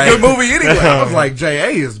But it was like, a good movie anyway. I was like, J.A.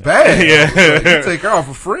 is bad. Yeah. You take her off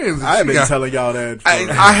of Friends. I have been telling y'all that.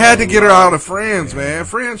 I had to get her out of Friends, man.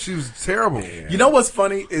 Friends, she was terrible. You know what's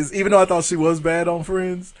funny is even though I thought she was bad on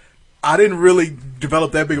Friends, I didn't really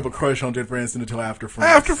develop that big of a crush on Jennifer Aniston until after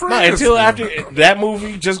Friends. Until after that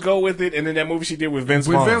movie, Just Go With It, and then that movie she did with Vince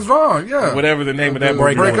Vaughn. Vince Vaughn, yeah. Whatever the name of that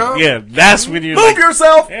Break movie. Up? Yeah, that's when you Move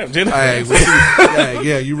yourself! Yeah,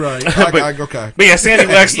 yeah, you're right. Okay. But yeah, Sandy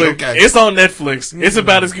Wexler, Okay. it's on Netflix. It's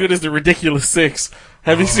about as good as The Ridiculous Six.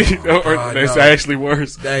 Have you seen? Or it's actually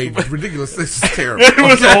worse. Hey, Ridiculous Six is terrible. It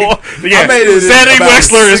was I made it Sandy about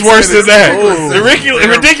Wexler is 6 worse than minutes. that. Oh. The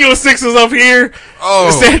Ridiculous Six is up here. Oh.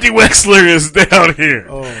 Sandy Wexler is down here.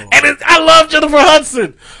 Oh. And I love Jennifer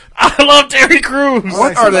Hudson. I love Terry Crews.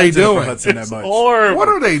 What are they doing? Or what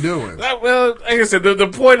are they doing? Well, like I said, the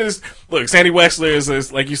point is, look, Sandy Wexler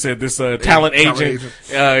is like you said, this talent agent.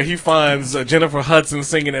 He finds Jennifer Hudson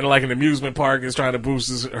singing at like an amusement park, is trying to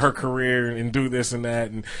boost her career and do this and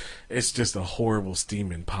that, and it's just a horrible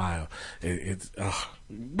steaming pile.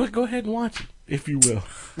 But go ahead and watch it if you will.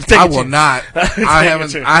 I will not. I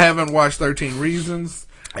haven't watched 13 Reasons.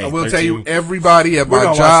 I will tell you, everybody at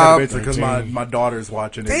my job, because my daughter's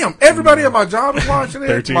watching it. Damn, everybody at my job is watching it.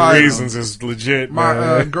 13 Reasons is legit.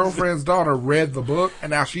 My girlfriend's daughter read the book, and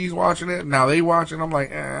now she's watching it. Now they watching. I'm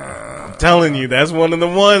like, I'm telling you, that's one of the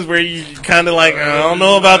ones where you kind of like, I don't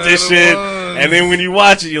know about this shit. And then when you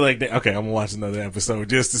watch it, you're like, okay, I'm gonna watch another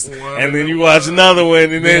episode and then you watch another one,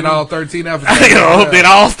 and then all 13 episodes. Then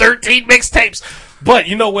all 13 mixtapes. But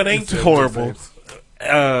you know what ain't horrible?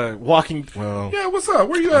 Walking. Well, yeah. What's up?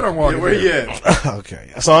 Where you at on Walking? Where you at?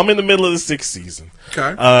 Okay, so I'm in the middle of the 6th season.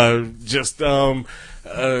 Okay.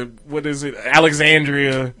 What is it?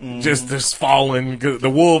 Alexandria just falling. The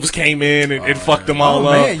wolves came in and fucked them all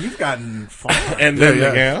up. Man, you've gotten far. And then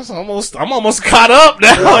I'm almost caught up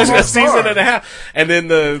now. It's a season and a half. And then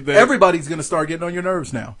the everybody's gonna start getting on your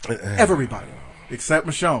nerves now. Everybody except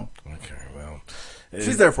Michonne. Okay, well,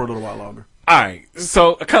 she's there for a little while longer. All right.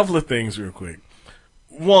 So a couple of things real quick.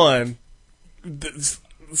 One,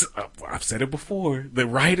 I've said it before, the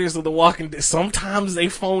writers of The Walking Dead, sometimes they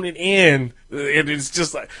phone it in, and it's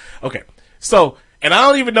just like, okay. So, and I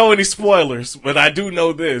don't even know any spoilers, but I do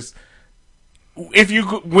know this.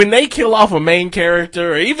 When they kill off a main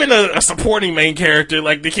character, or even a supporting main character,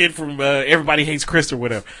 like the kid from Everybody Hates Chris or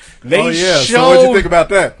whatever, so what'd you think about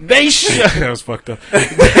that? That was fucked up.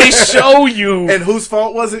 They show you. And whose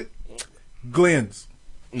fault was it? Glenn's.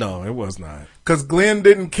 No, it was not. Because Glenn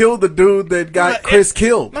didn't kill the dude that got Chris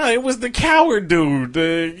killed. No, it was the coward dude.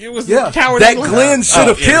 It was the coward that Glenn should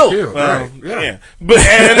have killed. Right. Yeah. But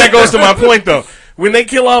and that goes to my point though. When they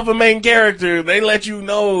kill off a main character, they let you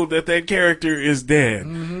know that character is dead.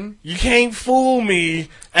 Mm-hmm. You can't fool me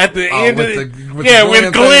at the end of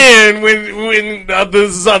with Glenn when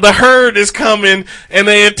the herd is coming and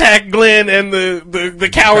they attack Glenn and the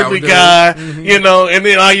cowardly guy, mm-hmm. And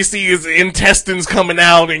then all you see is intestines coming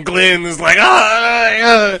out and Glenn is like,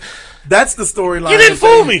 That's the storyline. You didn't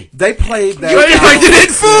fool me. They played that. You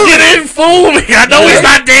didn't fool me. I know he's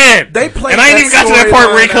not dead. They played, and I ain't even got to that part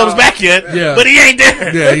where he comes back yet. Yeah. But he ain't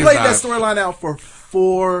dead. Yeah, they played that storyline out for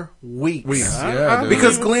 4 weeks.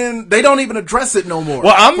 Because Glenn, they don't even address it no more.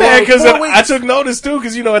 Well, I'm mad because I took notice too.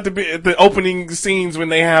 Because at the opening scenes when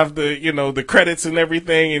they have the credits and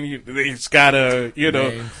everything, and it's got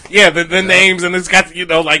the names, and it's got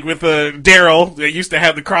like with Daryl, they used to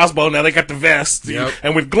have the crossbow, now they got the vest,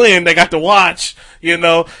 and with Glenn they got the watch.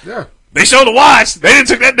 They showed the watch. They didn't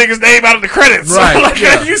took that nigga's name out of the credits. Right.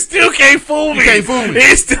 So you still can't fool me. You can't fool me.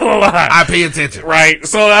 He's still alive. I pay attention. Right.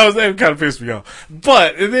 So that kind of pissed me off.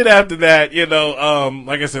 But and then after that,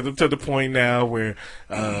 like I said, I'm to the point now where,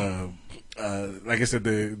 like I said,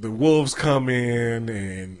 the wolves come in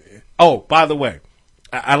and, by the way,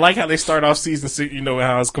 I like how they start off season 6, how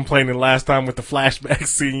I was complaining last time with the flashback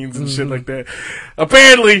scenes and shit like that.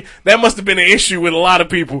 Apparently, that must have been an issue with a lot of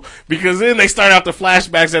people, because then they start out the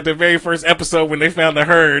flashbacks at the very first episode when they found the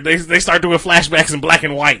herd. They start doing flashbacks in black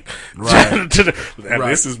and white. Right.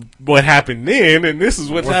 This is what happened then, and this is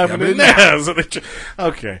what's happening now. So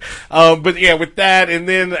okay. But yeah, with that, and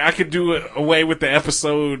then I could do away with the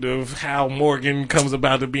episode of how Morgan comes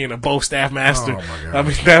about to being a bow staff master. Oh my God. I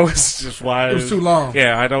mean, that was just why it was too long.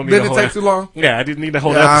 Yeah, I don't need. Didn't it take too long? Yeah, I didn't need the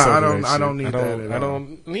whole episode. I don't need that. I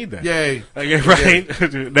don't need that. Yay! Okay,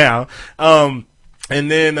 right now. And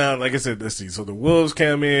then, like I said, let's see. So the wolves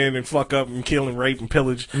come in and fuck up and kill and rape and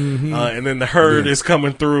pillage, and then the herd is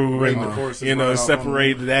coming through and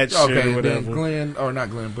separate that shit or whatever. Then Glenn, or not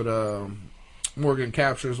Glenn, but Morgan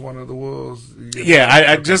captures one of the wolves. Yeah,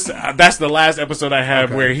 I just that's the last episode I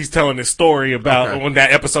have where he's telling the story about on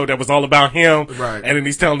that episode that was all about him, right? And then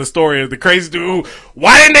he's telling the story of the crazy dude.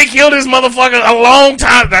 Why didn't they kill this motherfucker a long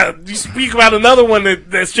time? You speak about another one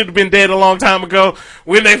that should have been dead a long time ago.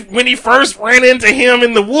 When he first ran into him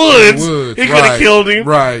in the woods, he could have killed him,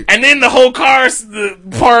 right? And then the whole the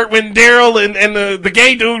part when Daryl and the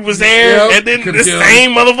gay dude was there, and then the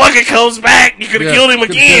same motherfucker comes back. You could have killed him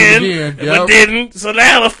again, but didn't. So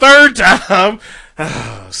now the third time,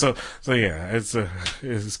 So yeah,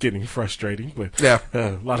 it's getting frustrating, but yeah,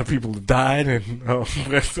 a lot of people have died, and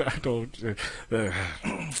I don't.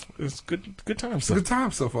 It's good times. Good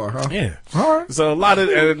times so far, huh? Yeah. All right. So a lot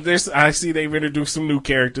of there's. I see they've introduced some new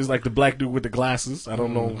characters, like the black dude with the glasses. I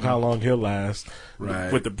don't know how long he'll last.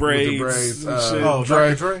 Right. With the braids. and shit.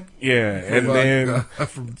 Dre. Yeah, From, and then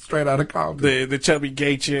from Straight Outta Compton. the chubby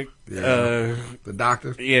gay chick. Yeah. The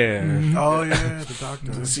doctor. Yeah. Oh yeah, the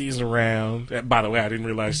doctor. She's around. By the way, I didn't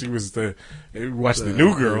realize she was the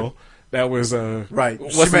new girl. That was right.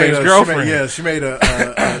 What's her name's girlfriend? She made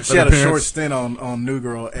a she had a short stint on New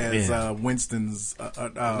Girl as Winston's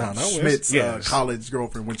Schmidt's college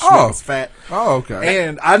girlfriend when Schmidt was fat. Oh, okay.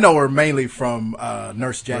 And I know her mainly from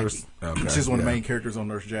Nurse Jackie. Okay, She's one of the main characters on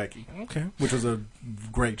Nurse Jackie. Okay, which was a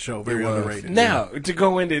great show, very underrated. Now to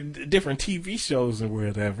go into different TV shows and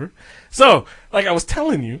whatever. So, like I was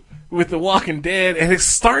telling you, with The Walking Dead, and it's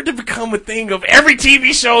starting to become a thing of every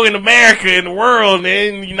TV show in America, in the world, and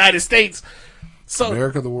in the United States. So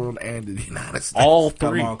America, the world, and the United States. All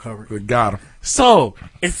three. Got them all covered. Got them. So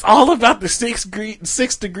it's all about the 6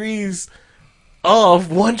 degrees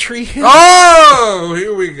of One Tree Hill. Oh,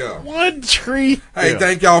 here we go. One Tree Hey, Hill.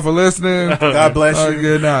 thank y'all for listening. God bless you.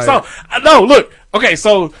 Good night. So, no, look. Okay,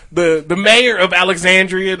 so the mayor of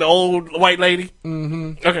Alexandria, the old white lady.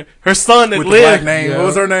 Mm-hmm. Okay, her son that with lived. the black name. What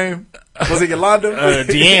was her name? Was it Yolanda?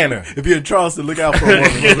 Deanna. If you're in Charleston, look out for a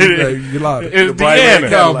woman. Yolanda. It's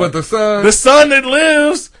Deanna. No, but the son that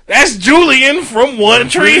lives, that's Julian from One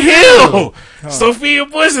Tree Hill. Sophia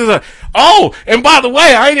Bush is and by the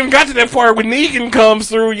way, I ain't even got to that part when Negan comes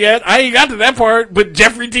through yet. I ain't got to that part, but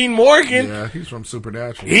Jeffrey Dean Morgan. Yeah, he's from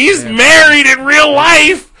Supernatural. He's married in real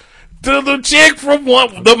life to the chick from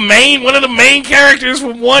one of the main characters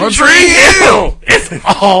from One Tree Hill. It's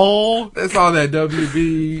all that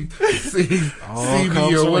WB,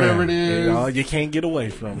 CB or whatever it is. You can't get away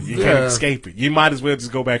from it. You can't escape it. You might as well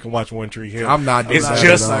just go back and watch One Tree Hill. I'm not. It's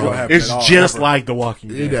just like The Walking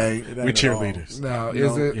Dead. It ain't with cheerleaders. No,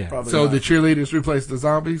 is it? Yeah. So the cheerleaders replace the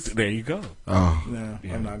zombies? There you go. Oh, yeah.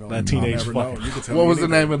 I'm not going. That teenage fuck. What was the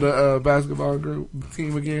name of the basketball group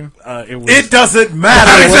team again? It doesn't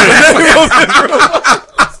matter.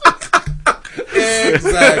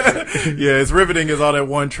 Exactly. Yeah, as riveting as all that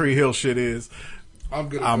One Tree Hill shit is. I'm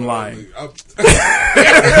lying. Yeah,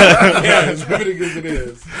 as riveting as it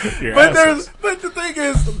is. Yeah, but the thing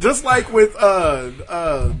is, just like with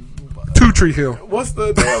Two Tree Hill. What's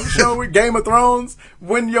the damn show with Game of Thrones?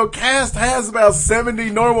 When your cast has about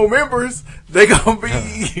 70 normal members, they gonna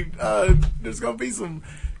be there's gonna be some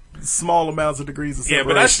small amounts of degrees of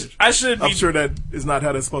separation. But I should be. I'm sure that is not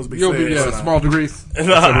how that's supposed to be You'll said. be small degrees.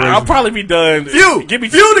 I'll probably be done. Give me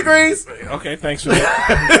few degrees. Okay, thanks for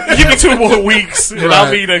that. Give me 2 more weeks, and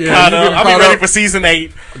I'll be done caught up. I'll be ready for season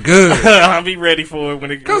 8. Good. I'll be ready for it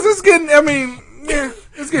when it. Because it's getting. I mean, yeah,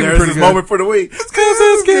 it's getting There's pretty this good. moment for the week. It's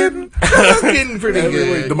getting pretty Every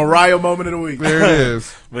good. week. The Mariah moment of the week. There it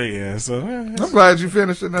is. But yeah, so I'm glad you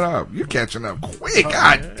finishing it up. You're catching up quick.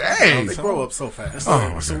 God dang. They grow up so fast.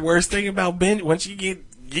 It's the worst thing about binge. Once you get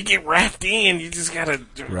wrapped in, you just gotta.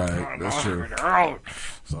 Right, that's true.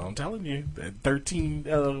 So I'm telling you, that 13.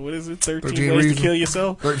 What is it? 13 ways reasons. to kill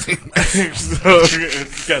yourself. 13. So you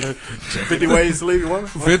gotta 50 ways to leave your woman.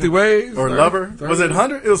 50 ways or 30, lover. 30. Was it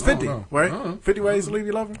 100? It was 50, know. right? 50 ways to leave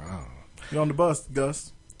your lover. You're on the bus,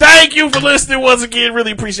 Gus. Thank you for listening once again.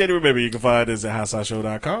 Really appreciate it. Remember, you can find us at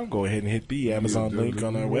HouseShow.com. Go ahead and hit the Amazon link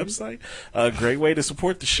on our website. A great way to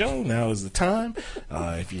support the show. Now is the time.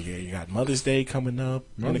 If you got Mother's Day coming up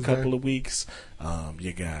in a couple of weeks,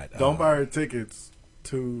 you got. Don't buy her tickets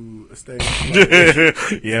to a stage.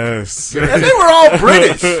 Yes. And they were all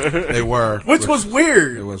British. They were. Which was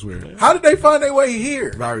weird. It was weird. How did they find their way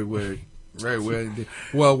here? Very weird. Very weird.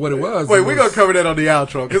 Well, what it was. Wait, we're going to cover that on the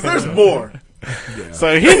outro because there's more. Yeah. So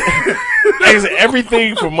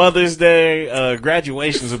everything for Mother's Day,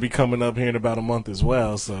 graduations will be coming up here in about a month as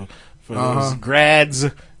well. So for those grads,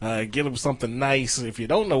 get them something nice. If you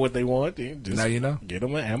don't know what they want, just now you know. Get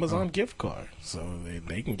them an Amazon gift card so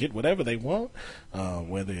they can get whatever they want.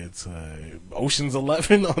 Whether it's Ocean's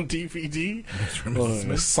 11 on DVD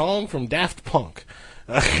or a song from Daft Punk.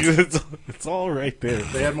 It's all right there.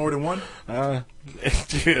 They had more than one? Yeah.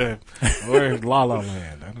 Or La La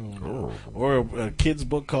Land. I don't know. Or a kid's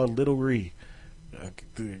book called Little Ree.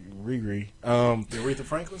 Riri. The Aretha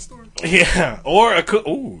Franklin story? Yeah. Or a cook.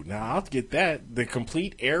 Ooh, now I'll get that. The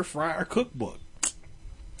complete air fryer cookbook.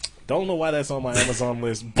 Don't know why that's on my Amazon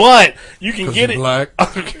list, but you can get it. Black.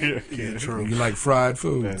 Yeah, true. You like fried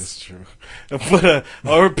food. That's true. But,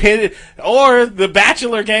 or the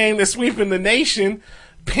Bachelor game that's sweeping the nation.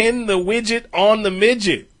 Pin the widget on the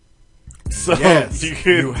midget. So Yes, you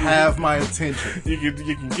can you have my attention. You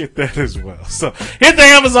can get that as well. So hit the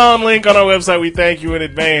Amazon link on our website. We thank you in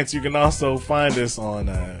advance. You can also find us on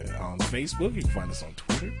Facebook. You can find us on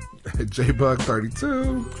Twitter.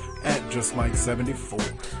 JBug32 at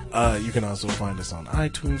JustMike74. You can also find us on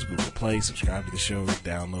iTunes, Google Play. Subscribe to the show,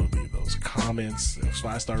 download, leave those comments, those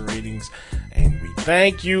 5-star ratings, and we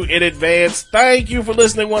thank you in advance. Thank you for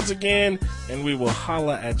listening once again, and we will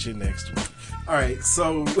holla at you next week. All right,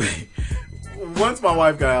 so once my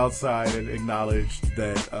wife got outside and acknowledged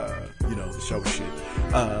that the show shit,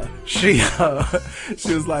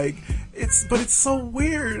 she was like, it's so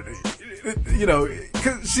weird.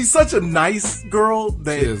 Cause she's such a nice girl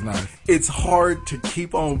that she is nice. It's hard to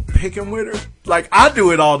keep on picking with her. Like, I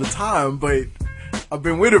do it all the time, but I've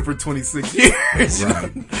been with her for 26 years.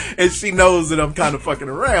 Right. And she knows that I'm kind of fucking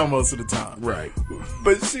around most of the time. Right.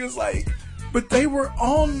 But she was like, but they were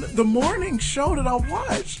on the morning show that I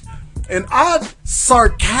watched. And I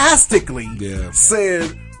sarcastically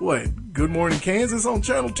said, what, Good Morning Kansas on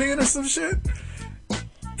Channel 10 or some shit?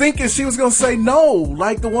 Thinking she was going to say no,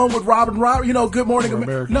 like the one with Robin, Good Morning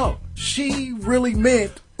America. No, she really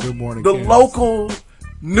meant Good Morning the Kansas. Local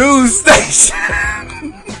news station.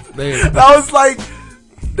 I was like,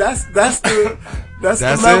 that's the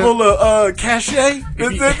level of cachet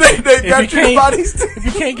they got your bodies to. If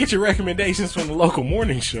you can't get your recommendations from the local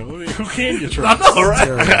morning show, who can you trust? I know,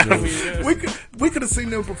 right? We could have seen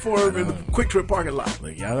them perform in the Quick Trip parking lot.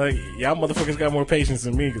 Like, y'all motherfuckers got more patience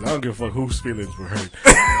than me because I don't give a fuck whose feelings were hurt.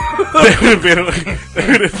 There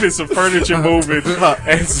would have been some furniture moving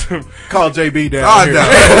and some. Call JB down.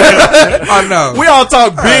 I know. We all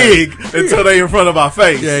talk big until they in front of our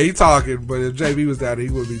face. Yeah, he talking, but if JB was down there,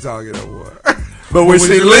 he wouldn't be talking no more. But when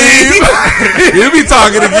she leave, he'll be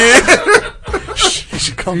talking again. She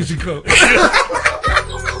should come.